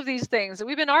all of these things that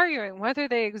we've been arguing, whether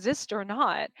they exist or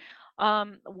not,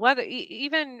 whether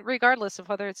even regardless of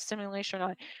whether it's simulation or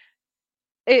not,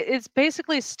 it's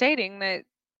basically stating that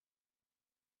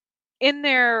in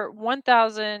their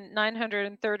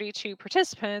 1,932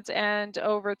 participants and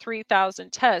over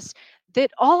 3,000 tests,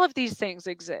 that all of these things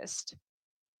exist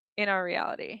in our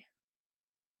reality.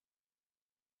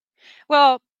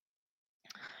 Well,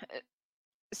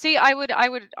 see, I would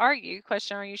argue,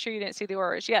 question, are you sure you didn't see the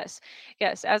auras? Yes.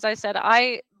 Yes. As I said,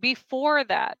 before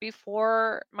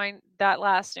my that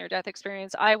last near death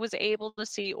experience, I was able to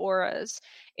see auras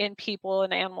in people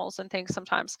and animals and things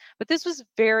sometimes. But this was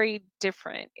very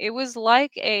different. It was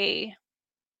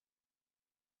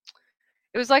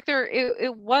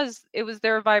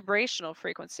their vibrational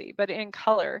frequency, but in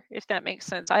color, if that makes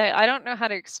sense. I don't know how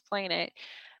to explain it.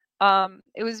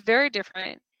 It was very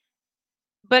different.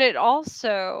 But it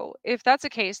also, if that's the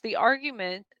case, the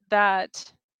argument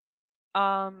that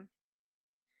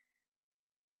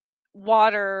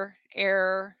water,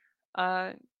 air,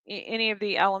 any of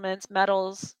the elements,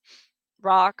 metals,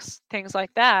 rocks, things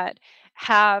like that,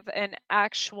 have an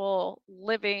actual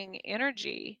living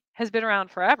energy has been around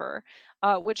forever,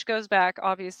 which goes back,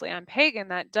 obviously, I'm pagan.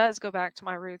 That does go back to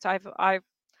my roots. I've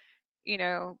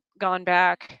gone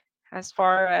back as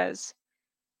far as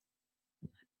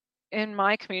in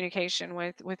my communication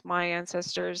with my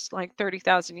ancestors, like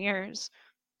 30,000 years,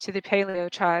 to the paleo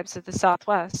tribes of the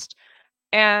Southwest,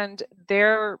 and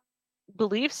their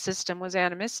belief system was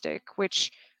animistic,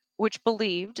 which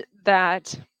believed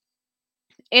that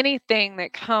anything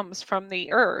that comes from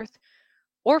the earth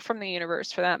or from the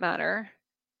universe, for that matter,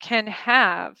 can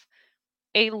have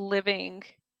a living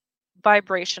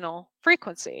vibrational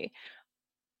frequency,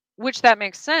 which that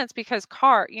makes sense because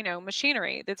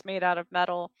machinery that's made out of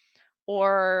metal,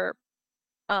 or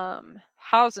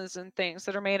houses and things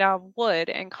that are made out of wood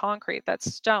and concrete,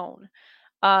 that's stone,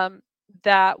 um,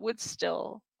 that would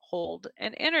still hold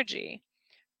an energy.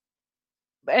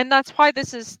 And that's why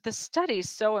this study is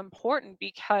so important,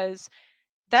 because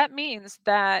that means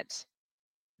that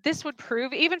this would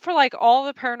prove, even for like all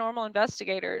the paranormal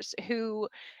investigators who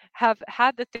have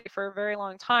had the theory for a very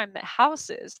long time, that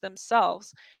houses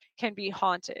themselves can be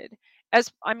haunted.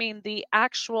 As I mean, the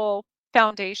actual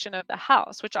foundation of the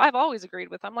house, which I've always agreed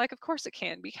with. I'm like, of course it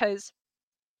can, because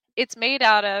it's made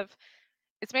out of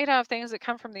things that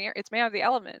come from the earth. It's made out of the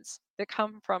elements that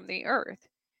come from the earth,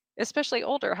 especially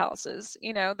older houses.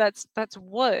 That's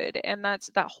wood, and that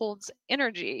holds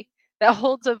energy, that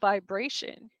holds a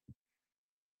vibration.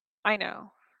 I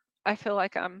know. I feel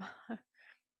like I'm.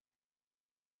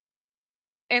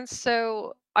 And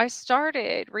so I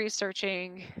started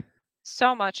researching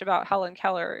so much about Helen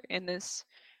Keller in this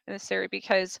theory,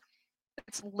 because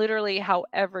it's literally how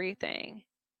everything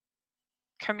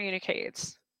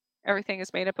communicates. Everything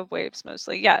is made up of waves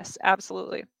mostly. Yes,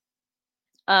 absolutely.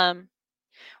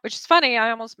 Which is funny.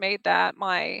 I almost made that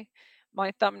my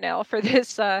thumbnail for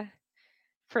this show.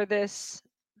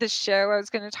 I was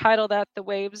going to title that "The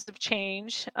Waves of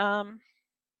Change." But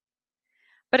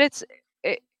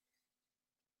it,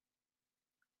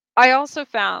 I also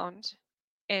found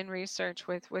in research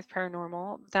with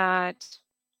paranormal that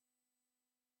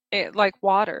it, like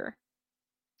water.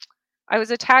 I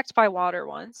was attacked by water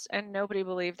once, and nobody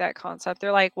believed that concept.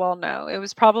 They're like, "Well, no, it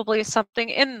was probably something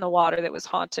in the water that was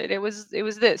haunted. It was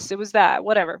this, it was that,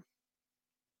 whatever."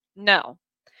 No.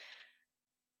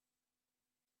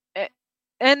 A-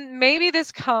 And maybe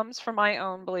this comes from my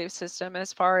own belief system,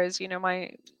 as far as,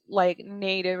 my like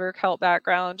native or Celt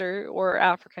background, or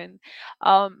African,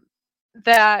 um,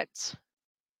 that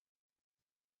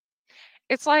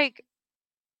it's like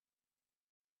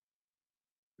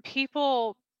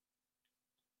people,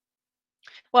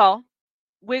 well,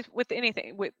 with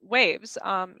anything, with waves,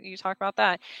 you talk about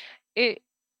that, it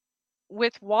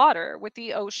with water, with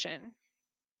the ocean.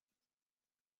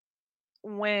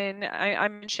 When I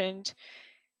mentioned,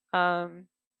 um,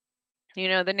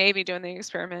 the Navy doing the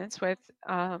experiments with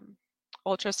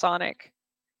ultrasonic,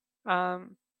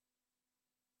 um,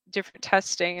 different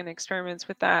testing and experiments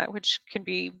with that, which can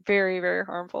be very, very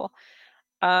harmful,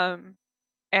 um,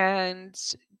 and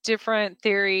different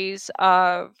theories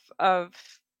of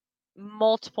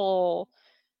multiple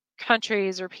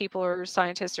countries or people or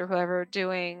scientists or whoever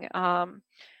doing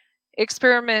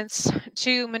experiments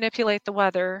to manipulate the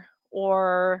weather,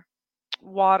 or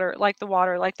water, like the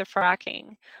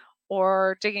fracking,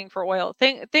 or digging for oil,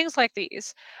 things like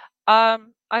these.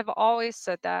 I've always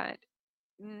said that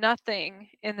nothing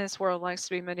in this world likes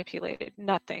to be manipulated.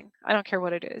 Nothing. I don't care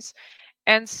what it is.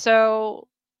 And so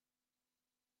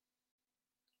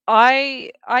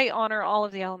I honor all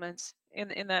of the elements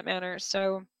in that manner.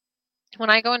 So when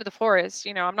I go into the forest,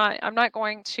 I'm not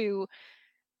going to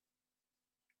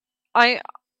I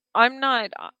I'm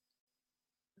not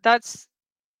that's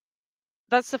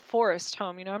that's the forest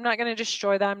home. I'm not going to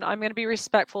destroy them. I'm going to be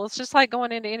respectful. It's just like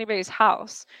going into anybody's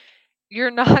house.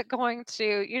 You're not going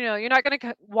to, you're not going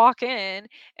to walk in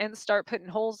and start putting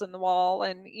holes in the wall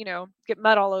and, get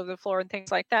mud all over the floor and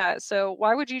things like that. So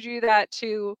why would you do that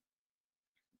to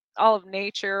all of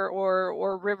nature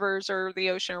or rivers or the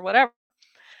ocean or whatever?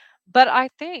 But I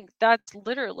think that's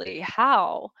literally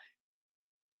how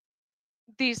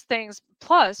these things,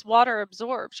 plus water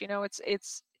absorbs,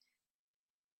 it's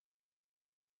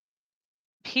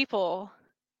people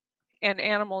and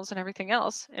animals and everything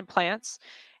else and plants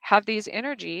have these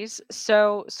energies.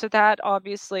 So that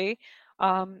obviously,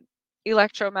 um,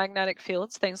 electromagnetic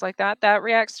fields, things like that, that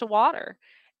reacts to water.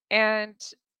 And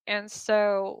and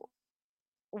so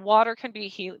water can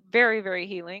be very, very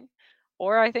healing,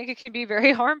 or I think it can be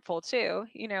very harmful too,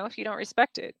 if you don't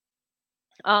respect it.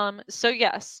 So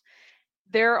yes,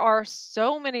 there are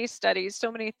so many studies,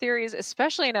 so many theories,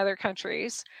 especially in other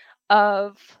countries,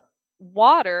 of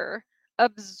water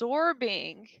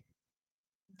absorbing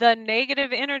the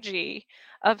negative energy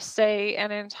of, say,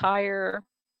 an entire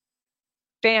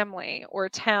family or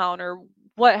town or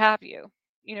what have you.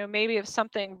 Maybe if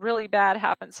something really bad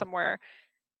happens somewhere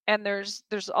and there's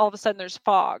all of a sudden there's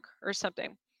fog or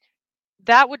something,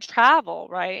 that would travel,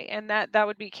 right? And that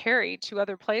would be carried to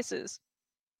other places,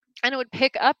 and it would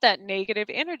pick up that negative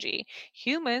energy.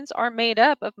 Humans are made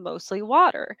up of mostly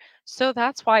water. So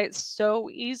that's why it's so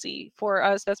easy for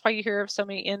us. That's why you hear of so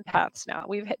many empaths now.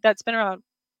 That's been around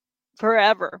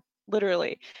forever,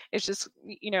 literally. It's just,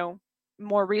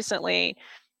 more recently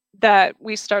that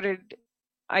we started,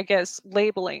 I guess,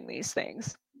 labeling these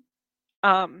things.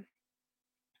 Um,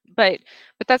 but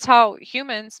that's how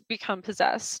humans become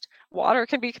possessed. Water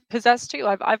can be possessed too.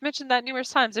 I've mentioned that numerous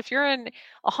times. If you're in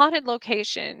a haunted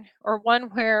location, or one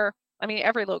where, I mean,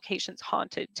 every location's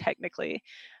haunted technically,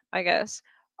 I guess.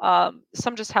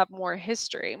 Some just have more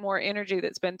history, more energy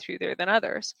that's been through there than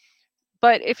others.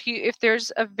 But if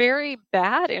there's a very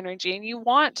bad energy and you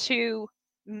want to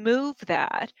move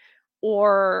that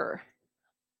or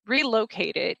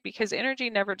relocate it, because energy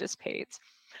never dissipates,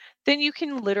 then you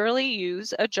can literally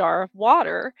use a jar of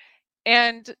water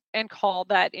and call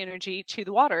that energy to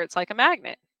the water. It's like a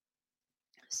magnet.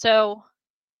 So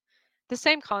the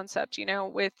same concept,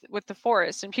 with the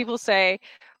forest. And people say,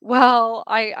 well,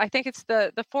 I think it's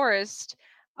the forest.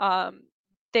 um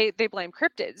they blame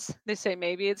cryptids. They say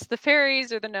maybe it's the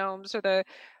fairies or the gnomes or the,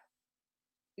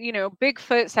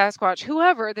 Bigfoot, Sasquatch,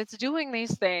 whoever that's doing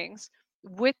these things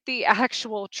with the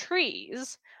actual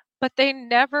trees, but they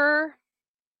never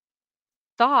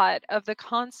thought of the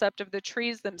concept of the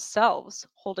trees themselves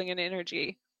holding an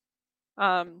energy.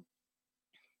 Um,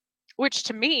 which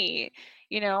to me,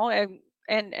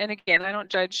 and again, I don't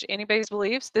judge anybody's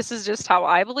beliefs. This is just how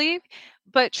I believe.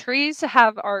 But trees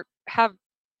have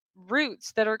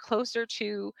roots that are closer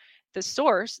to the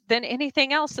source than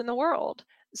anything else in the world.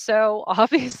 So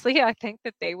obviously, I think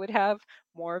that they would have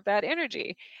more of that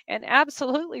energy and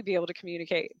absolutely be able to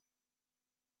communicate.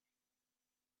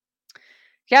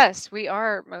 Yes, we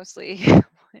are mostly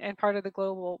and part of the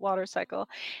global water cycle.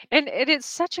 And it is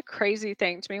such a crazy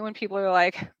thing to me when people are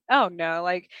like, "Oh no,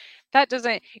 like that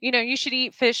doesn't, you should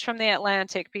eat fish from the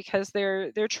Atlantic because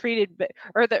they're treated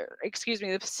or the excuse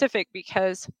me, the Pacific,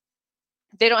 because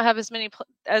they don't have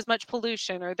as much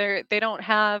pollution, or they don't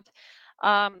have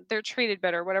they're treated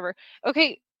better, whatever."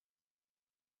 Okay,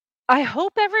 I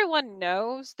hope everyone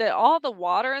knows that all the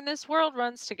water in this world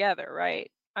runs together, right?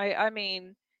 I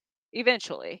mean,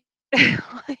 eventually.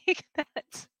 Like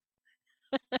that's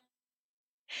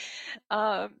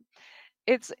um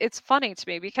it's funny to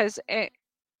me because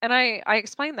and I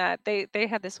explained that they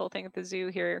had this whole thing at the zoo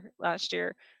here last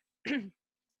year.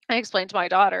 I explained to my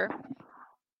daughter,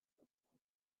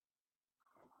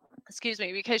 excuse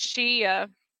me, because they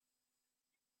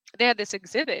had this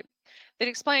exhibit that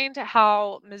explained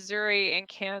how Missouri and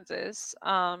Kansas,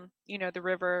 the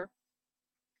river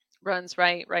runs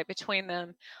right between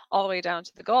them all the way down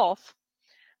to the Gulf,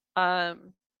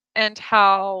 um, and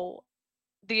how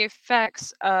the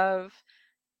effects of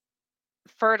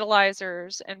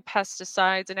fertilizers and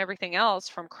pesticides and everything else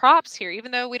from crops here,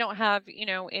 even though we don't have,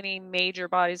 any major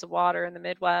bodies of water in the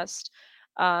Midwest,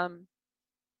 um,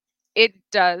 it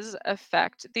does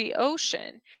affect the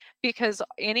ocean, because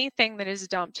anything that is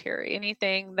dumped here,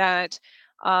 anything that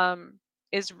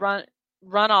is run.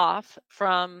 runoff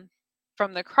from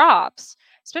the crops,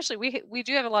 especially we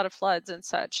do have a lot of floods and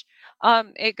such,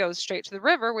 it goes straight to the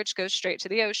river, which goes straight to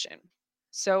the ocean.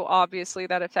 So obviously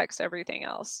that affects everything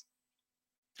else.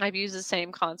 I've used the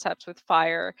same concept with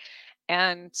fire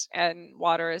and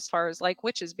water as far as like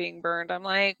witches being burned. I'm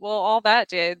like, well, all that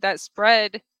did, that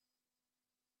spread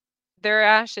their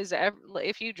ashes.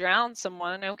 If you drown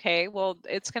someone, okay, well,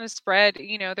 it's going to spread,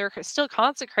 you know, they're still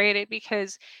consecrated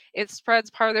because it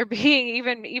spreads part of their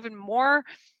being even more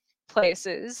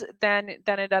places than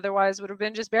it otherwise would have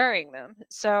been just burying them.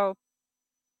 So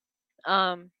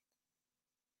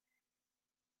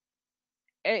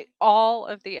all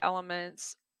of the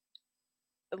elements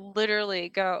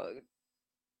literally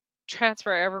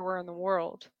transfer everywhere in the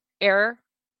world. Air,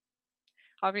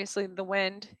 obviously the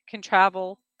wind can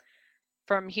travel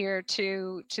from here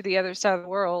to the other side of the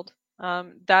world.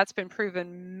 That's been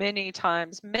proven many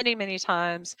times, many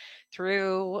times,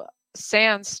 through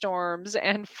sandstorms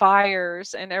and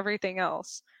fires and everything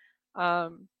else.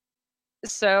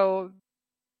 So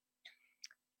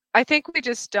I think we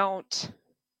just don't,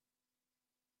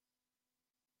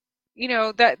 you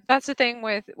know, that's the thing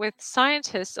with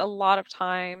scientists. A lot of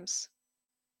times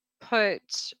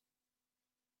put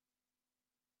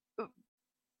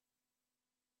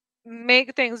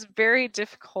make things very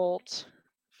difficult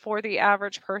for the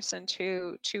average person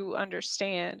to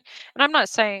understand. And I'm not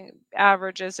saying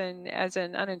average as in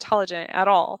unintelligent at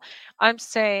all. I'm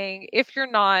saying if you're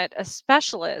not a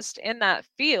specialist in that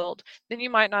field, then you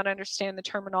might not understand the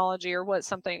terminology or what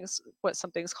something's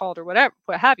called or whatever,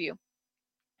 what have you.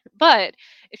 But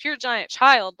if you're a giant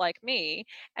child like me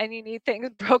and you need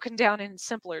things broken down in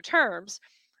simpler terms,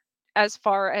 as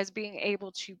far as being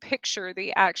able to picture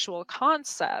the actual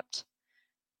concept,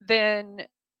 then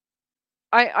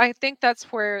I think that's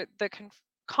where the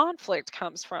conflict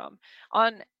comes from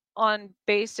on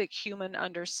basic human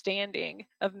understanding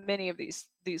of many of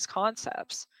these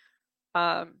concepts.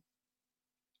 Um,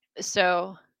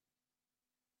 so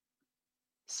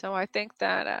I think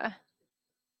that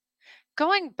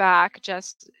going back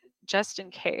just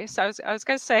in case, I was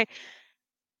going to say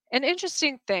an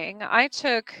interesting thing. I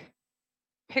took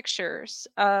pictures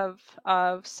of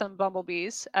some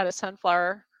bumblebees at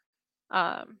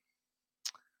um,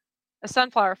 a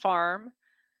sunflower farm.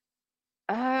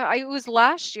 It was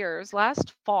last year. It was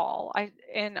last fall.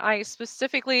 I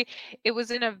specifically, it was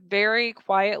in a very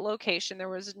quiet location. There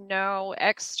was no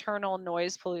external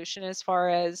noise pollution as far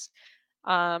as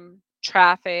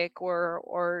traffic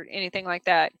or anything like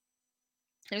that.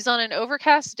 It was on an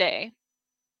overcast day,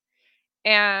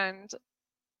 and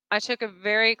I took a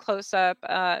very close up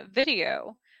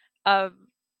video of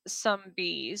some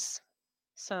bees,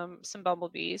 some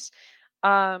bumblebees,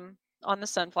 on the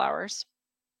sunflowers.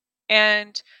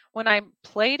 And when I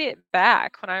played it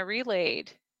back, when I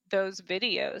relayed those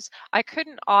videos, I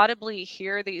couldn't audibly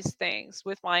hear these things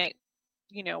with my,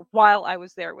 you know, while I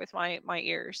was there with my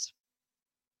ears.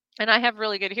 And I have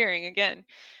really good hearing again.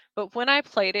 But when I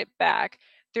played it back,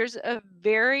 there's a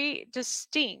very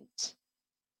distinct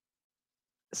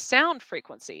sound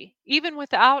frequency, even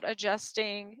without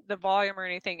adjusting the volume or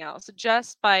anything else.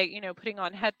 Just by, you know, putting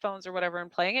on headphones or whatever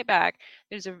and playing it back,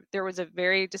 there was a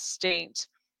very distinct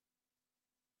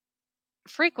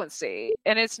frequency.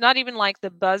 And it's not even like the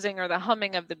buzzing or the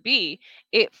humming of the bee.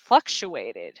 It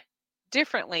fluctuated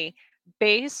differently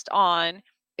based on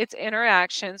its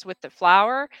interactions with the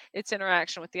flower, its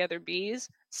interaction with the other bees.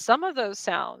 Some of those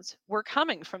sounds were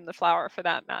coming from the flower, for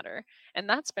that matter, and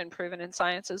that's been proven in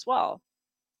science as well.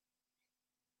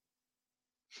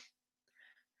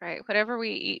 Right, whatever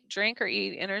we eat, drink, or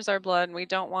eat enters our blood, and we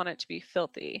don't want it to be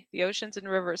filthy. The oceans and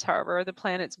rivers, however, are the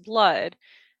planet's blood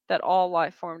that all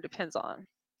life form depends on.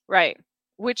 Right.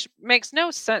 Which makes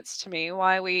no sense to me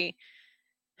why we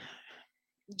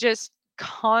just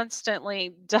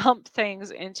constantly dump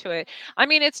things into it. I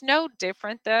mean, it's no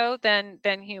different though than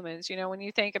humans. You know, when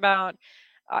you think about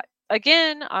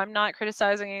again, I'm not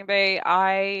criticizing anybody.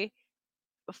 I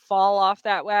fall off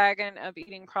that wagon of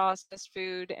eating processed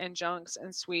food and junks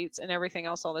and sweets and everything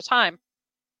else all the time.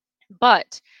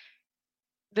 But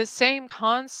the same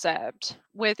concept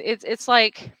with it's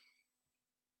like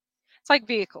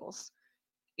vehicles.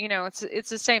 You know, it's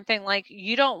the same thing. Like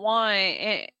you don't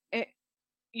want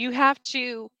you have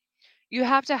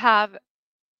to have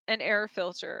an air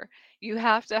filter. You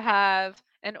have to have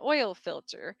an oil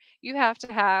filter. You have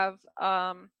to have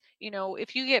you know,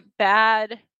 if you get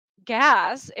bad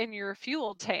gas in your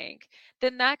fuel tank,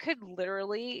 then that could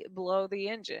literally blow the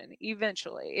engine.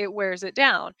 Eventually it wears it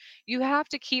down. You have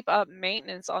to keep up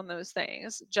maintenance on those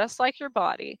things, just like your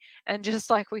body and just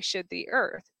like we should the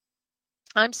earth.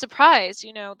 I'm surprised,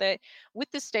 that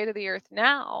with the state of the earth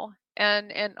now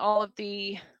and all of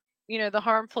the, the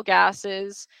harmful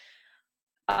gases,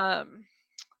 um,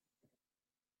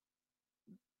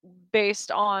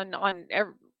 based on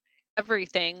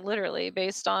everything, literally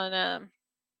based on,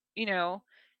 you know,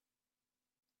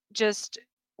 just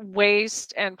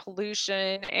waste and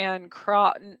pollution and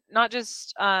not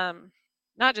just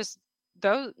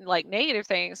those like negative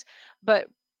things, but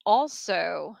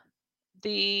also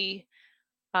the,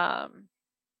 um,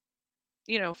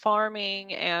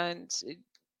 farming and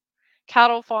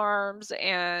cattle farms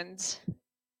and,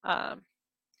 um,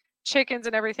 chickens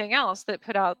and everything else that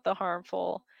put out the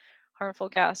harmful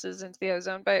gases into the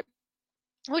ozone. But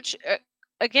which,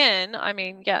 again, I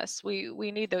mean, yes,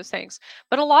 we need those things,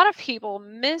 but a lot of people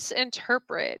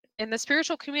misinterpret in the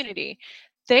spiritual community.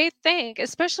 They think,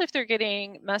 especially if they're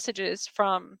getting messages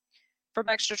from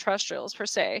extraterrestrials per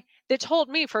se, they told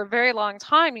me for a very long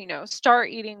time, start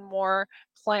eating more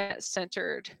plant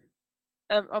centered,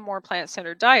 a more plant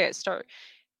centered diet. Start.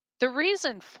 The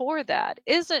reason for that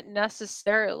isn't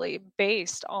necessarily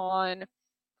based on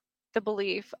the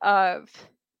belief of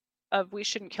we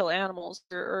shouldn't kill animals,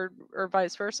 or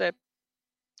vice versa,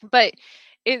 but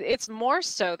it's more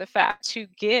so the fact to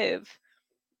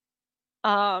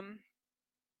um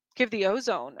give the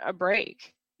ozone a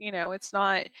break. It's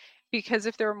not because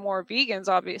if there were more vegans,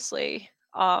 obviously,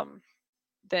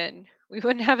 then we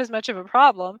wouldn't have as much of a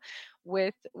problem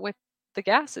with the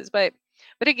gases. But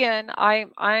again,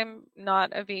 I'm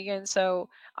not a vegan, so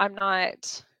I'm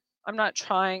not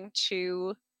trying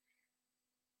to,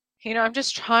 I'm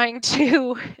just trying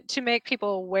to to make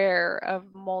people aware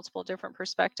of multiple different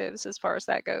perspectives as far as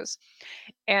that goes.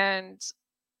 And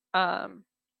um,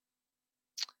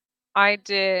 I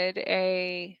did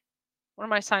a one of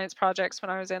my science projects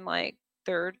when I was in like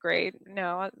third grade,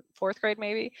 no, fourth grade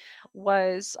maybe,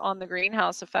 was on the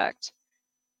greenhouse effect.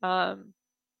 Um,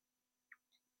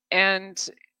 and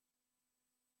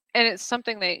and it's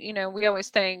something that, we always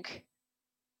think,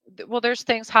 well, there's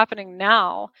things happening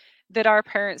now that our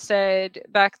parents said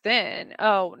back then,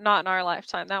 oh, not in our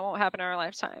lifetime. That won't happen in our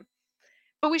lifetime.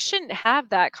 But we shouldn't have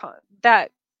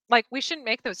that, like, we shouldn't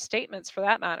make those statements for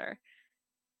that matter.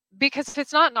 Because if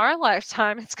it's not in our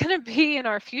lifetime, it's going to be in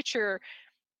our future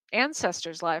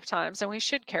ancestors' lifetimes, and we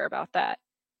should care about that.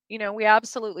 We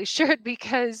absolutely should,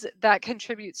 because that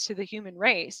contributes to the human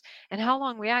race and how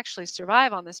long we actually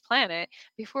survive on this planet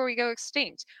before we go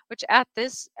extinct, which at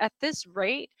this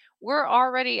rate, we're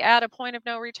already at a point of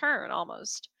no return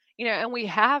almost. And we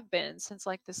have been since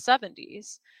like the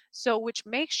 70s. So which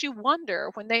makes you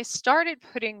wonder, when they started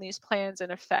putting these plans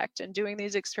in effect and doing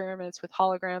these experiments with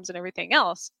holograms and everything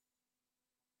else,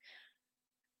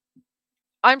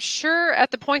 I'm sure at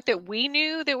the point that we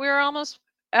knew that we were almost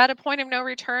at a point of no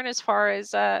return as far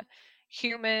as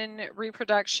human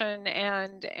reproduction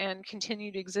and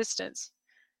continued existence.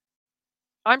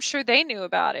 I'm sure they knew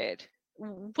about it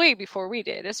way before we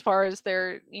did, as far as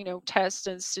their, tests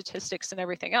and statistics and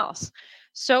everything else.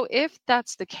 So if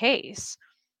that's the case,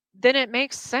 then it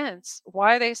makes sense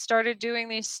why they started doing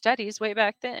these studies way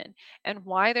back then, and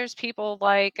why there's people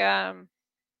like,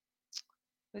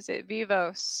 is it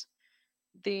Vivos,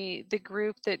 the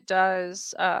group that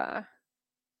does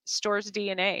stores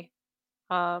DNA,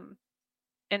 um,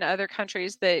 in other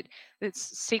countries, that's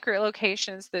secret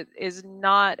locations that is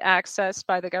not accessed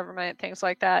by the government, things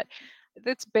like that.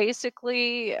 That's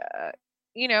basically, a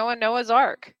Noah's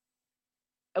Ark.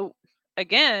 Oh,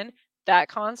 again, that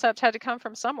concept had to come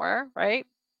from somewhere, right?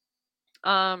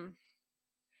 Um,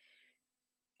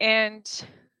 and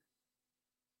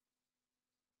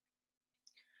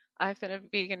I've been a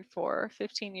vegan for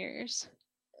 15 years.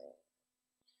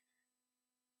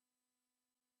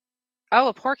 Oh,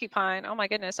 a porcupine. Oh my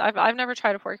goodness. I've never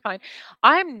tried a porcupine.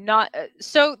 I'm not,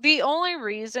 so the only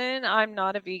reason I'm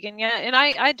not a vegan yet, and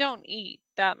I don't eat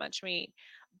that much meat,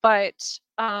 but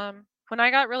when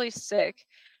I got really sick,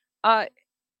 uh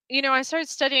I started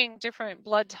studying different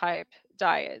blood type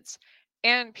diets,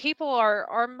 and people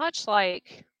are much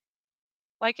like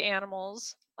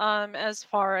animals, as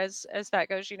far as that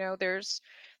goes.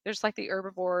 There's like the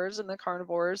herbivores and the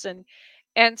carnivores,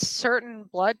 and certain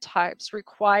blood types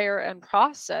require and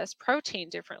process protein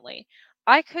differently.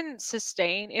 I couldn't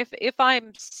sustain, if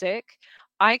I'm sick,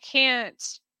 I can't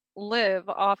live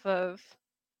off of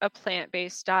a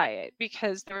plant-based diet,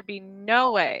 because there would be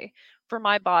no way for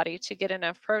my body to get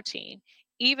enough protein,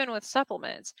 even with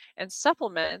supplements. And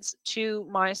supplements to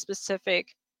my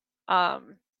specific,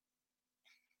 um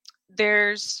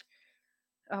there's,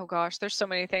 oh gosh, there's so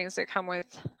many things that come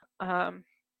with,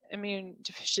 immune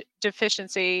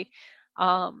deficiency,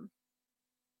 um,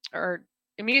 or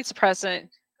immune suppressant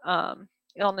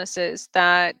illnesses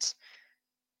that,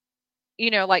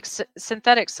 like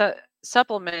synthetic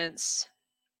supplements,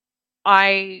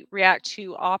 I react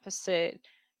to opposite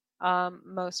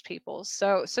most people.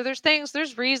 So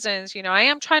there's reasons, I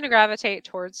am trying to gravitate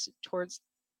towards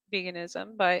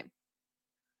veganism, but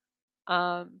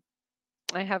um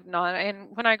I have not.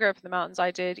 And when I grew up in the mountains,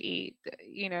 I did eat,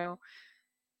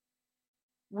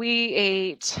 we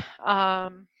ate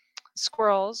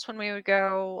squirrels when we would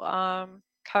go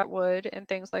cut wood and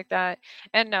things like that.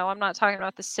 And no, I'm not talking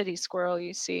about the city squirrel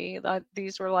you see.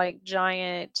 These were like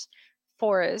giant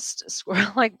forest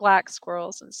squirrel, like black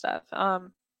squirrels and stuff.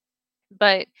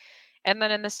 But and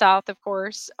then in the south, of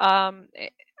course, down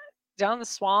the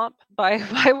swamp by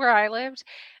by where I lived,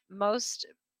 most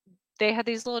they had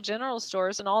these little general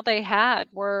stores, and all they had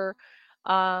were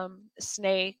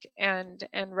snake and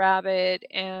rabbit,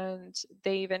 and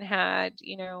they even had,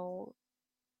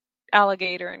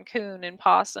 alligator and coon and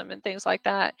possum and things like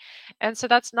that. And so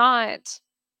that's the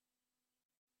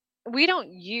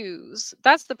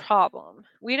problem.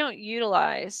 We don't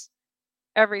utilize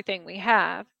everything we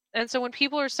have. And so when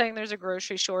people are saying there's a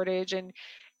grocery shortage and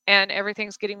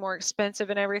everything's getting more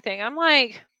expensive and everything, I'm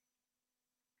like,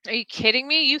 are you kidding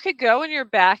me? You could go in your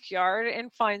backyard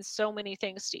and find so many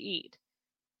things to eat.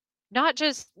 Not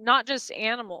just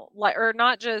animal, like, or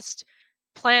not just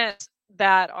plants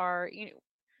that are,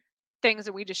 things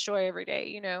that we destroy every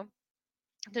day,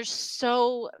 There's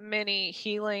so many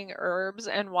healing herbs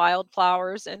and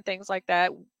wildflowers and things like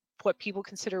that, what people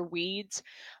consider weeds.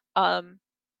 Um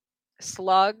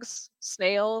Slugs,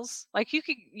 snails, like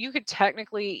you could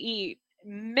technically eat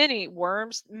many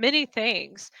worms, many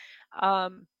things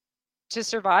um to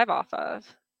survive off of.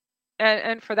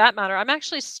 And for that matter, I'm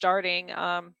actually starting,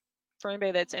 for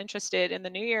anybody that's interested, in the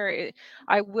new year,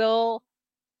 I will,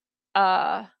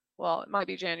 uh well, it might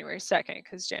be January 2nd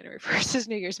because January 1st is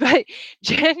New Year's, but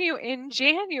in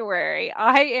January,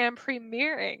 I am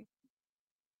premiering.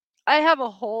 I have a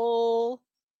whole,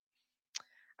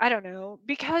 I don't know,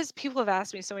 because people have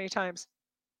asked me so many times,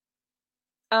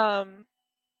 um,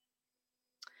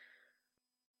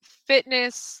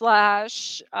 fitness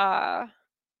slash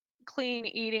clean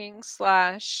eating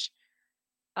slash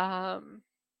um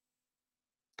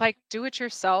like do it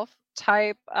yourself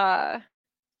type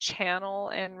channel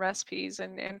and recipes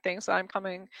and things that I'm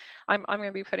going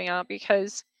to be putting out,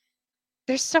 because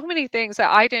there's so many things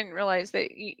that I didn't realize that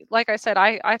like I said,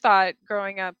 I thought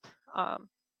growing up um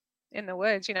in the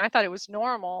woods, I thought it was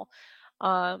normal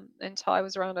until I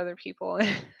was around other people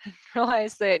and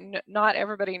realized that not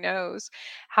everybody knows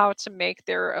how to make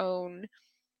their own,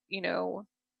 you know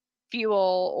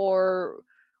fuel,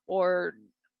 or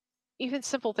even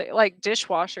simple things like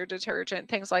dishwasher detergent,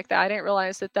 things like that. I didn't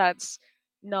realize that that's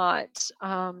not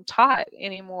taught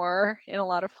anymore in a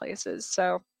lot of places.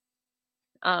 So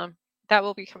um, that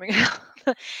will be coming out.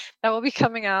 That will be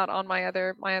coming out on my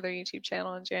other YouTube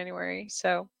channel in January.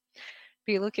 So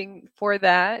be looking for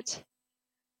that.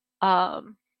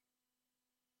 Um,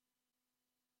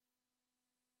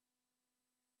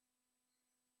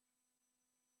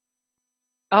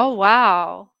 oh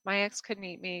wow, my ex couldn't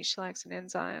eat meat. She lacks an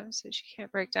enzyme, so she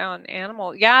can't break down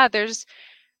animal. Yeah, there's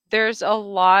a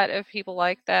lot of people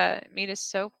like that. Meat is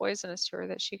so poisonous to her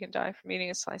that she can die from eating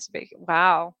a slice of bacon.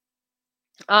 Wow.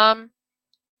 Um,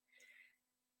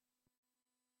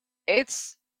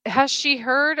 it's Has she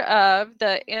heard of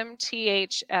the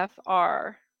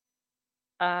MTHFR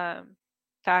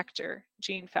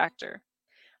gene factor?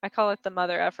 I call it the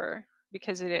mother effer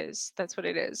because it is. That's what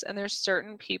it is. And there's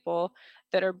certain people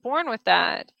that are born with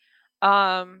that.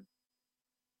 Um,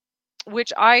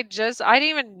 which I didn't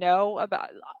even know about.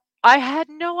 I had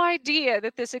no idea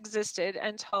that this existed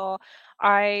until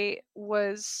I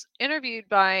was interviewed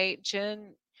by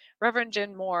Reverend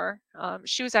Jen Moore.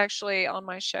 She was actually on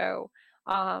my show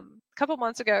a couple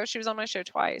months ago. She was on my show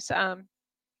twice.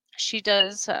 She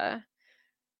does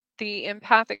the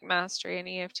empathic mastery and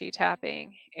EFT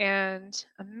tapping, and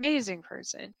amazing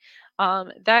person.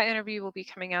 That interview will be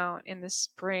coming out in the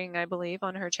spring, I believe,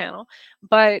 on her channel.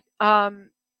 But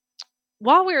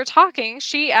while we were talking,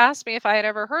 she asked me if I had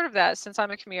ever heard of that, since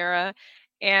I'm a Chimera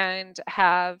and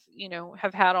have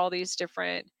had all these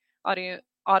different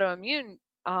autoimmune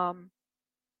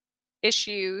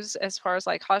issues, as far as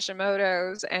like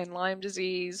Hashimoto's and Lyme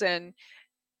disease and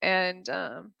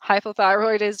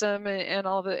hypothyroidism and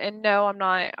all the. And no,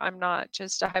 I'm not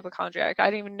just a hypochondriac.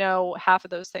 I didn't even know half of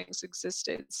those things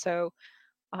existed. So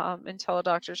until a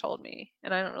doctor told me,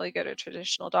 and I don't really go to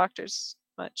traditional doctors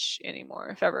much anymore,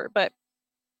 if ever. But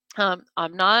I'm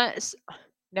not.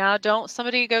 Now, don't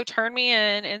somebody go turn me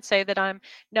in and say that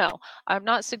no, I'm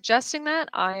not suggesting that.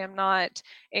 I am not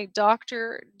a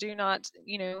doctor. Do not,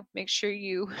 make sure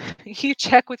you you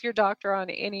check with your doctor on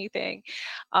anything.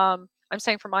 I'm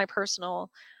saying from my personal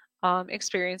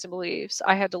experience and beliefs,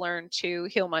 I had to learn to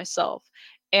heal myself.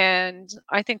 And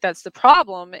I think that's the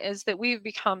problem, is that we've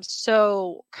become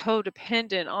so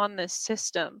codependent on this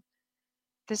system.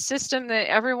 The system that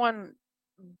everyone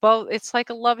both, it's like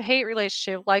a love-hate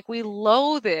relationship. Like, we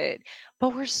loathe it,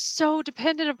 but we're so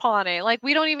dependent upon it. Like,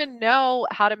 we don't even know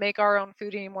how to make our own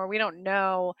food anymore. We don't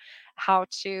know how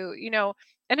to,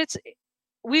 and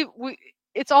we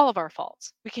it's all of our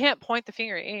faults. We can't point the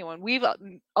finger at anyone. We've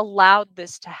allowed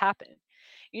this to happen.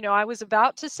 I was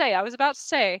about to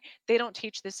say they don't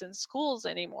teach this in schools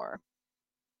anymore.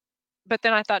 But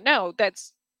then I thought, no,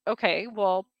 that's okay.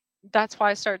 Well, that's why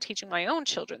I started teaching my own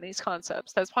children these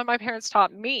concepts. That's why my parents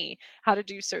taught me how to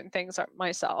do certain things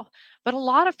myself. But a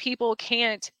lot of people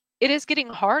can't. It is getting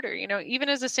harder, even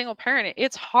as a single parent,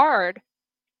 it's hard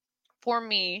for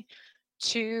me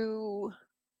to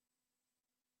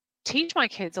teach my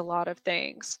kids a lot of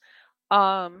things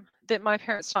that my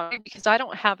parents taught me, because I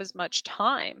don't have as much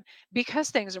time, because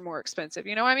things are more expensive.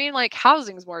 You know what I mean? Like,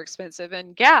 housing's more expensive,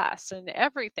 and gas and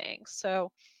everything.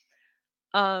 So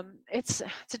it's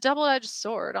a double-edged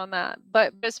sword on that.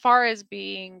 But as far as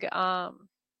being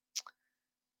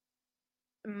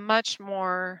much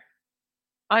more,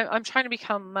 I'm trying to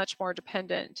become much more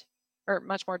dependent, or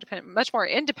much more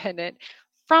independent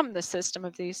from the system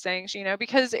of these things,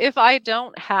 because if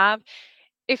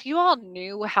you all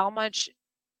knew how much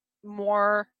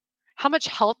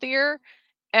healthier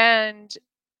and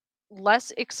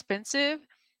less expensive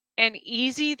and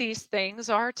easy these things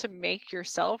are to make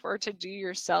yourself, or to do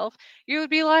yourself, you would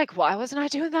be like, why wasn't I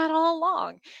doing that all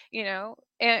along?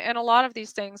 And a lot of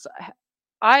these things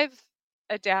I've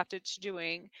adapted to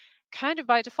doing kind of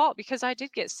by default, because I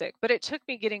did get sick, but it took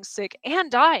me getting sick and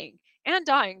dying and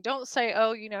dying. Don't say,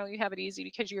 oh, you have it easy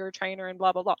because you're a trainer and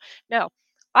blah, blah, blah. No,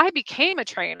 I became a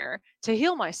trainer to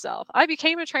heal myself. I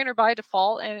became a trainer by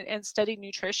default, and studied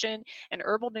nutrition and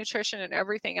herbal nutrition and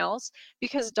everything else,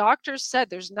 because doctors said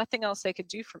there's nothing else they could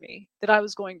do for me, that I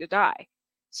was going to die.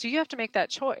 So you have to make that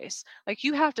choice. Like,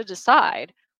 you have to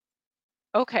decide,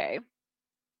 okay,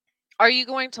 are you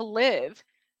going to live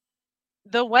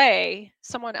the way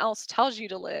someone else tells you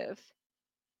to live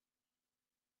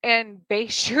and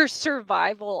base your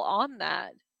survival on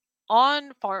that?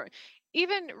 On farm,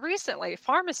 even recently,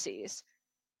 pharmacies.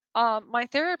 My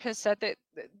therapist said that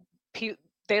they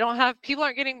don't have, people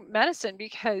aren't getting medicine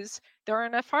because there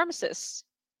aren't enough pharmacists.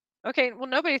 Okay, well,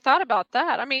 nobody thought about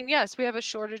that. I mean, yes, we have a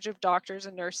shortage of doctors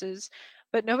and nurses,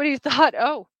 but nobody thought,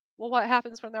 oh, well, what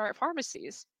happens when there aren't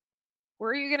pharmacies?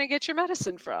 Where are you going to get your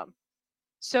medicine from?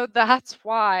 So that's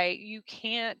why you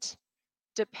can't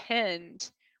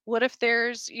depend. What if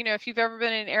if you've ever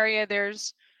been in an area,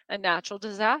 there's a natural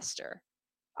disaster.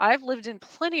 I've lived in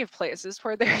plenty of places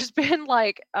where there's been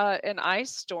like an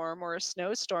ice storm or a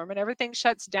snowstorm, and everything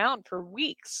shuts down for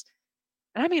weeks.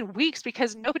 And I mean weeks,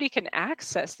 because nobody can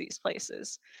access these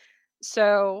places.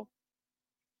 So,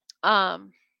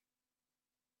 um,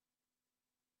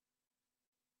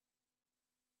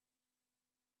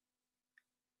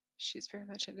 she's very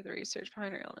much into the research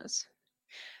behind her illness.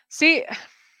 See,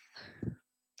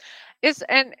 it's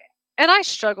and I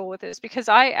struggle with this, because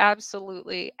I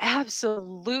absolutely,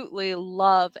 absolutely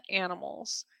love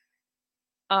animals.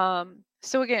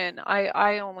 So again,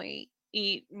 I only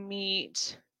eat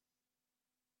meat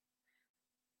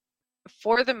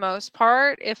for the most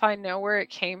part if I know where it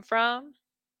came from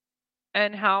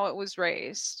and how it was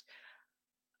raised.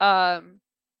 Um,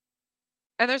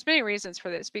 and there's many reasons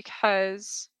for this,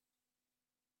 because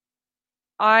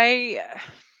I've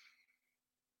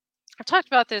talked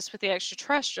about this with the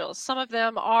extraterrestrials. Some of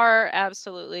them are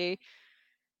absolutely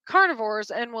carnivores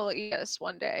and will eat us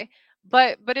one day.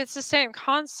 But it's the same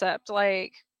concept.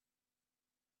 Like,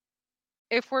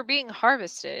 if we're being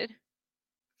harvested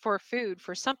for food,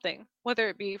 for something, whether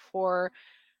it be for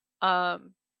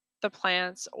um, the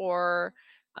plants, or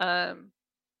um,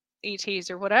 ETs,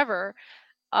 or whatever,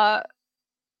 uh,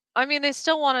 I mean, they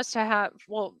still want us to have,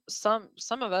 well, some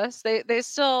of us, they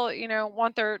still,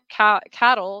 want their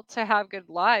cattle to have good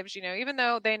lives, even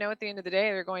though they know at the end of the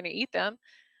day they're going to eat them.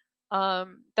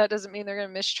 That doesn't mean they're going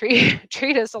to mistreat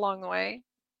treat us along the way.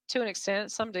 To an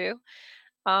extent, some do.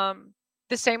 Um,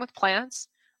 the same with plants.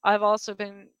 I've also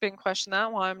been questioned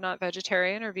that why I'm not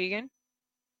vegetarian or vegan.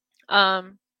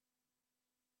 Um,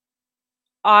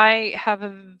 I have a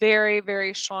very,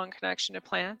 very strong connection to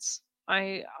plants.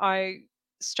 I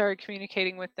started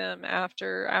communicating with them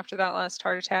after that last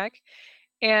heart attack,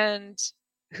 and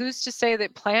who's to say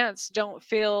that plants don't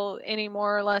feel any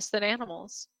more or less than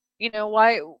animals?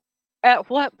 Why, at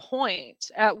what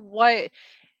point,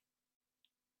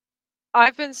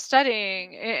 I've been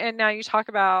studying, and now you talk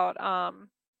about,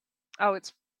 oh,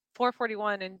 it's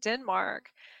 441 in Denmark.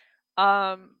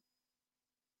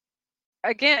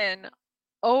 Again,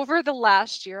 over the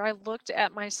last year, I looked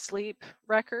at my sleep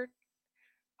record,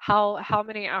 how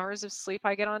many hours of sleep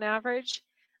I get on average.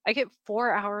 I get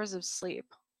 4 hours of sleep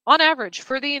on average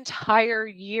for the entire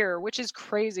year, which is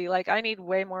crazy. Like, I need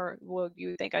way more. Well, you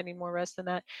would think I need more rest than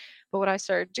that. But what I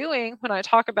started doing when I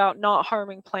talk about not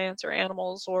harming plants or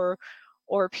animals or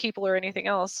people or anything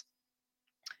else,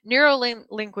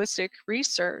 neuro-linguistic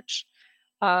research,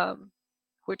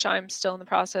 which I'm still in the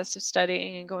process of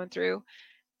studying and going through,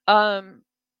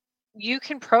 you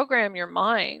can program your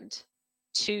mind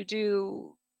to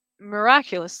do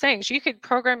miraculous things. You could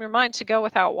program your mind to go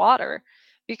without water,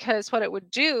 because what it would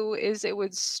do is it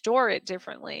would store it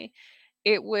differently.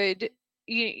 It would,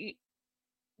 you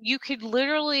could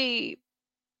literally,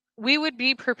 we would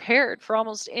be prepared for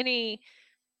almost any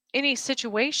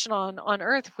situation on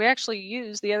earth if we actually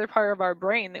use the other part of our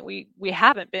brain that we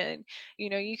haven't been.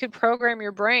 You could program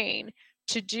your brain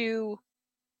to do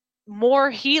more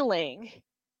healing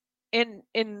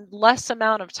in less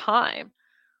amount of time,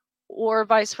 or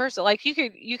vice versa. Like, you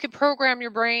could program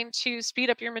your brain to speed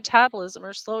up your metabolism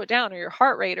or slow it down, or your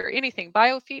heart rate, or anything.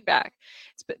 Biofeedback,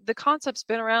 the concept's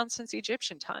been around since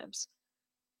Egyptian times.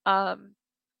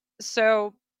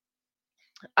 So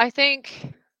I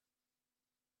think,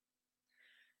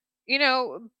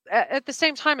 at the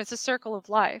same time, it's a circle of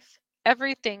life.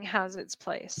 Everything has its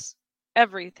place.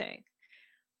 Everything.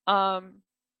 All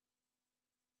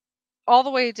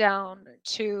the way down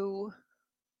to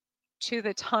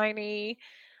the tiny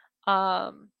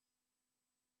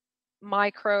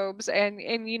microbes and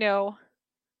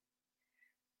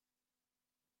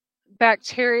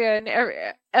bacteria, and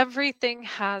everything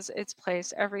has its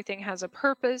place. Everything has a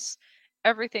purpose.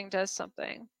 Everything does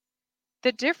something.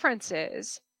 The difference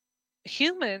is,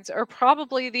 humans are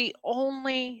probably the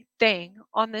only thing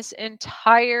on this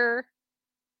entire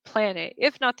planet,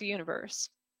 if not the universe,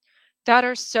 that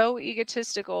are so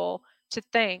egotistical to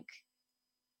think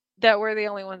that we're the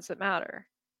only ones that matter.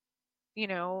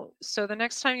 So the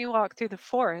next time you walk through the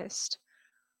forest,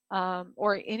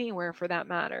 or anywhere for that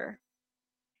matter,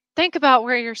 think about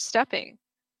where you're stepping.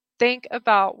 Think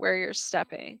about where you're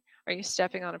stepping. Are you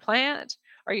stepping on a plant?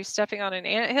 Are you stepping on an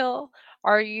anthill?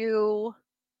 Are you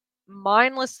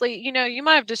mindlessly, you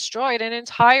might have destroyed an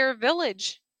entire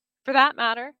village, for that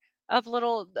matter, of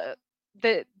little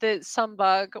that some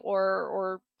bug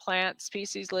or plant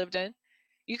species lived in.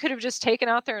 You could have just taken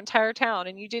out their entire town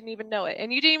and you didn't even know it,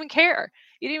 and you didn't even care.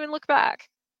 You didn't even look back.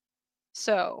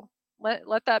 So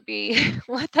let that be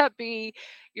let that be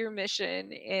your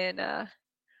mission in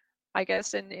I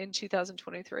guess in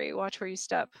 2023. Watch where you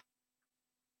step.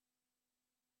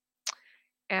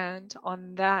 And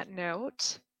on that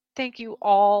note, thank you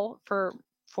all for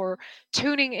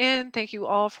tuning in. Thank you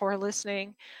all for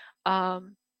listening.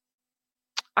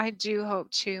 I do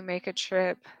hope to make a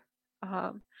trip.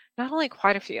 Not only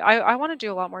quite a few. I want to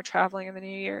do a lot more traveling in the new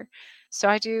year. So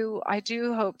I do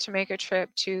hope to make a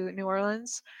trip to New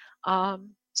Orleans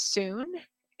soon.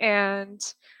 And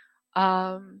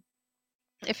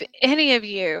if any of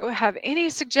you have any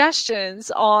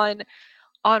suggestions on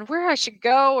where I should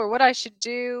go or what I should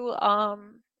do,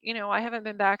 I haven't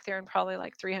been back there in probably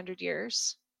like 300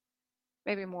 years,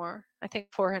 maybe more. I think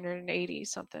 480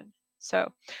 something.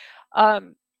 So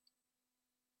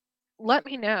let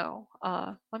me know.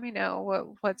 Let me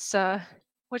know what's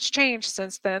changed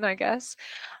since then, I guess.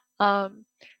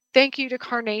 Thank you to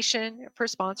Carnation for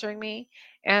sponsoring me.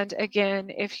 And again,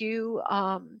 if you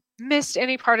missed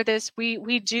any part of this,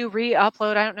 we do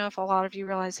re-upload. I don't know if a lot of you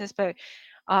realize this, but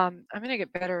I'm going to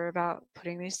get better about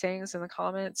putting these things in the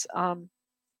comments.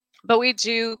 But we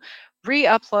do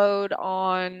re-upload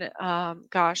on,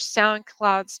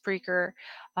 SoundCloud, Spreaker,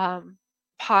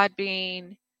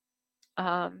 Podbean,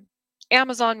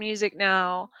 Amazon Music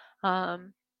now,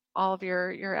 all of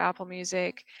your Apple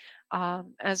Music,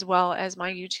 as well as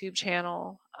my YouTube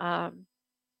channel, and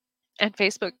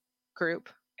Facebook group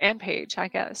and page, I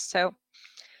guess. So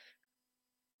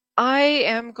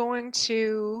I'm going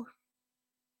to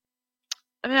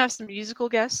have some musical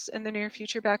guests in the near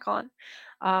future back on.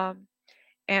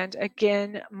 And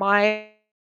again,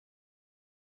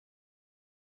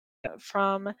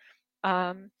 from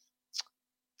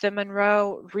the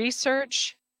Monroe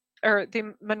Research, or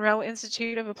the Monroe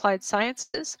Institute of Applied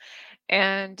Sciences,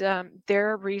 and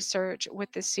their research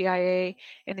with the CIA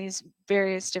and these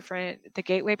various different, the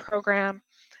Gateway program,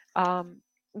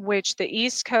 which the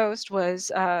East Coast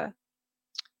was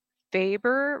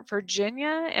Faber,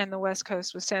 Virginia, and the West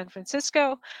Coast was San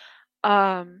Francisco.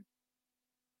 You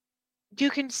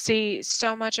can see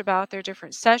so much about their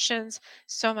different sessions,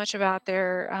 so much about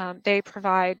their, they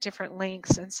provide different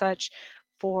links and such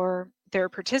for their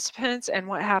participants and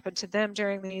what happened to them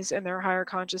during these and their higher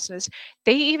consciousness.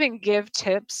 They even give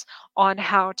tips on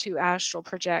how to astral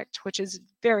project, which is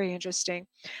very interesting.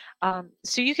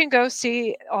 So you can go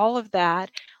see all of that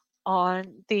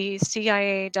on the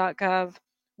CIA.gov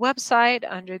website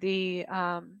under the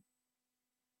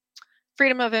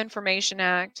Freedom of Information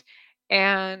Act,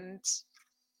 and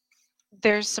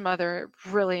there's some other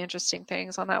really interesting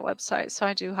things on that website. So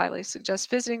I do highly suggest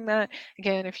visiting that.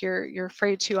 Again, if you're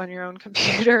afraid to on your own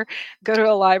computer, go to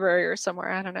a library or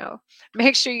somewhere, I don't know.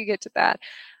 Make sure you get to that.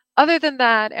 Other than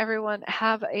that, everyone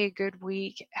have a good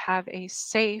week, have a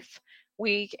safe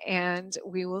week, and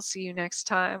we will see you next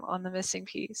time on The Missing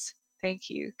Piece. Thank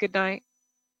you. Good night.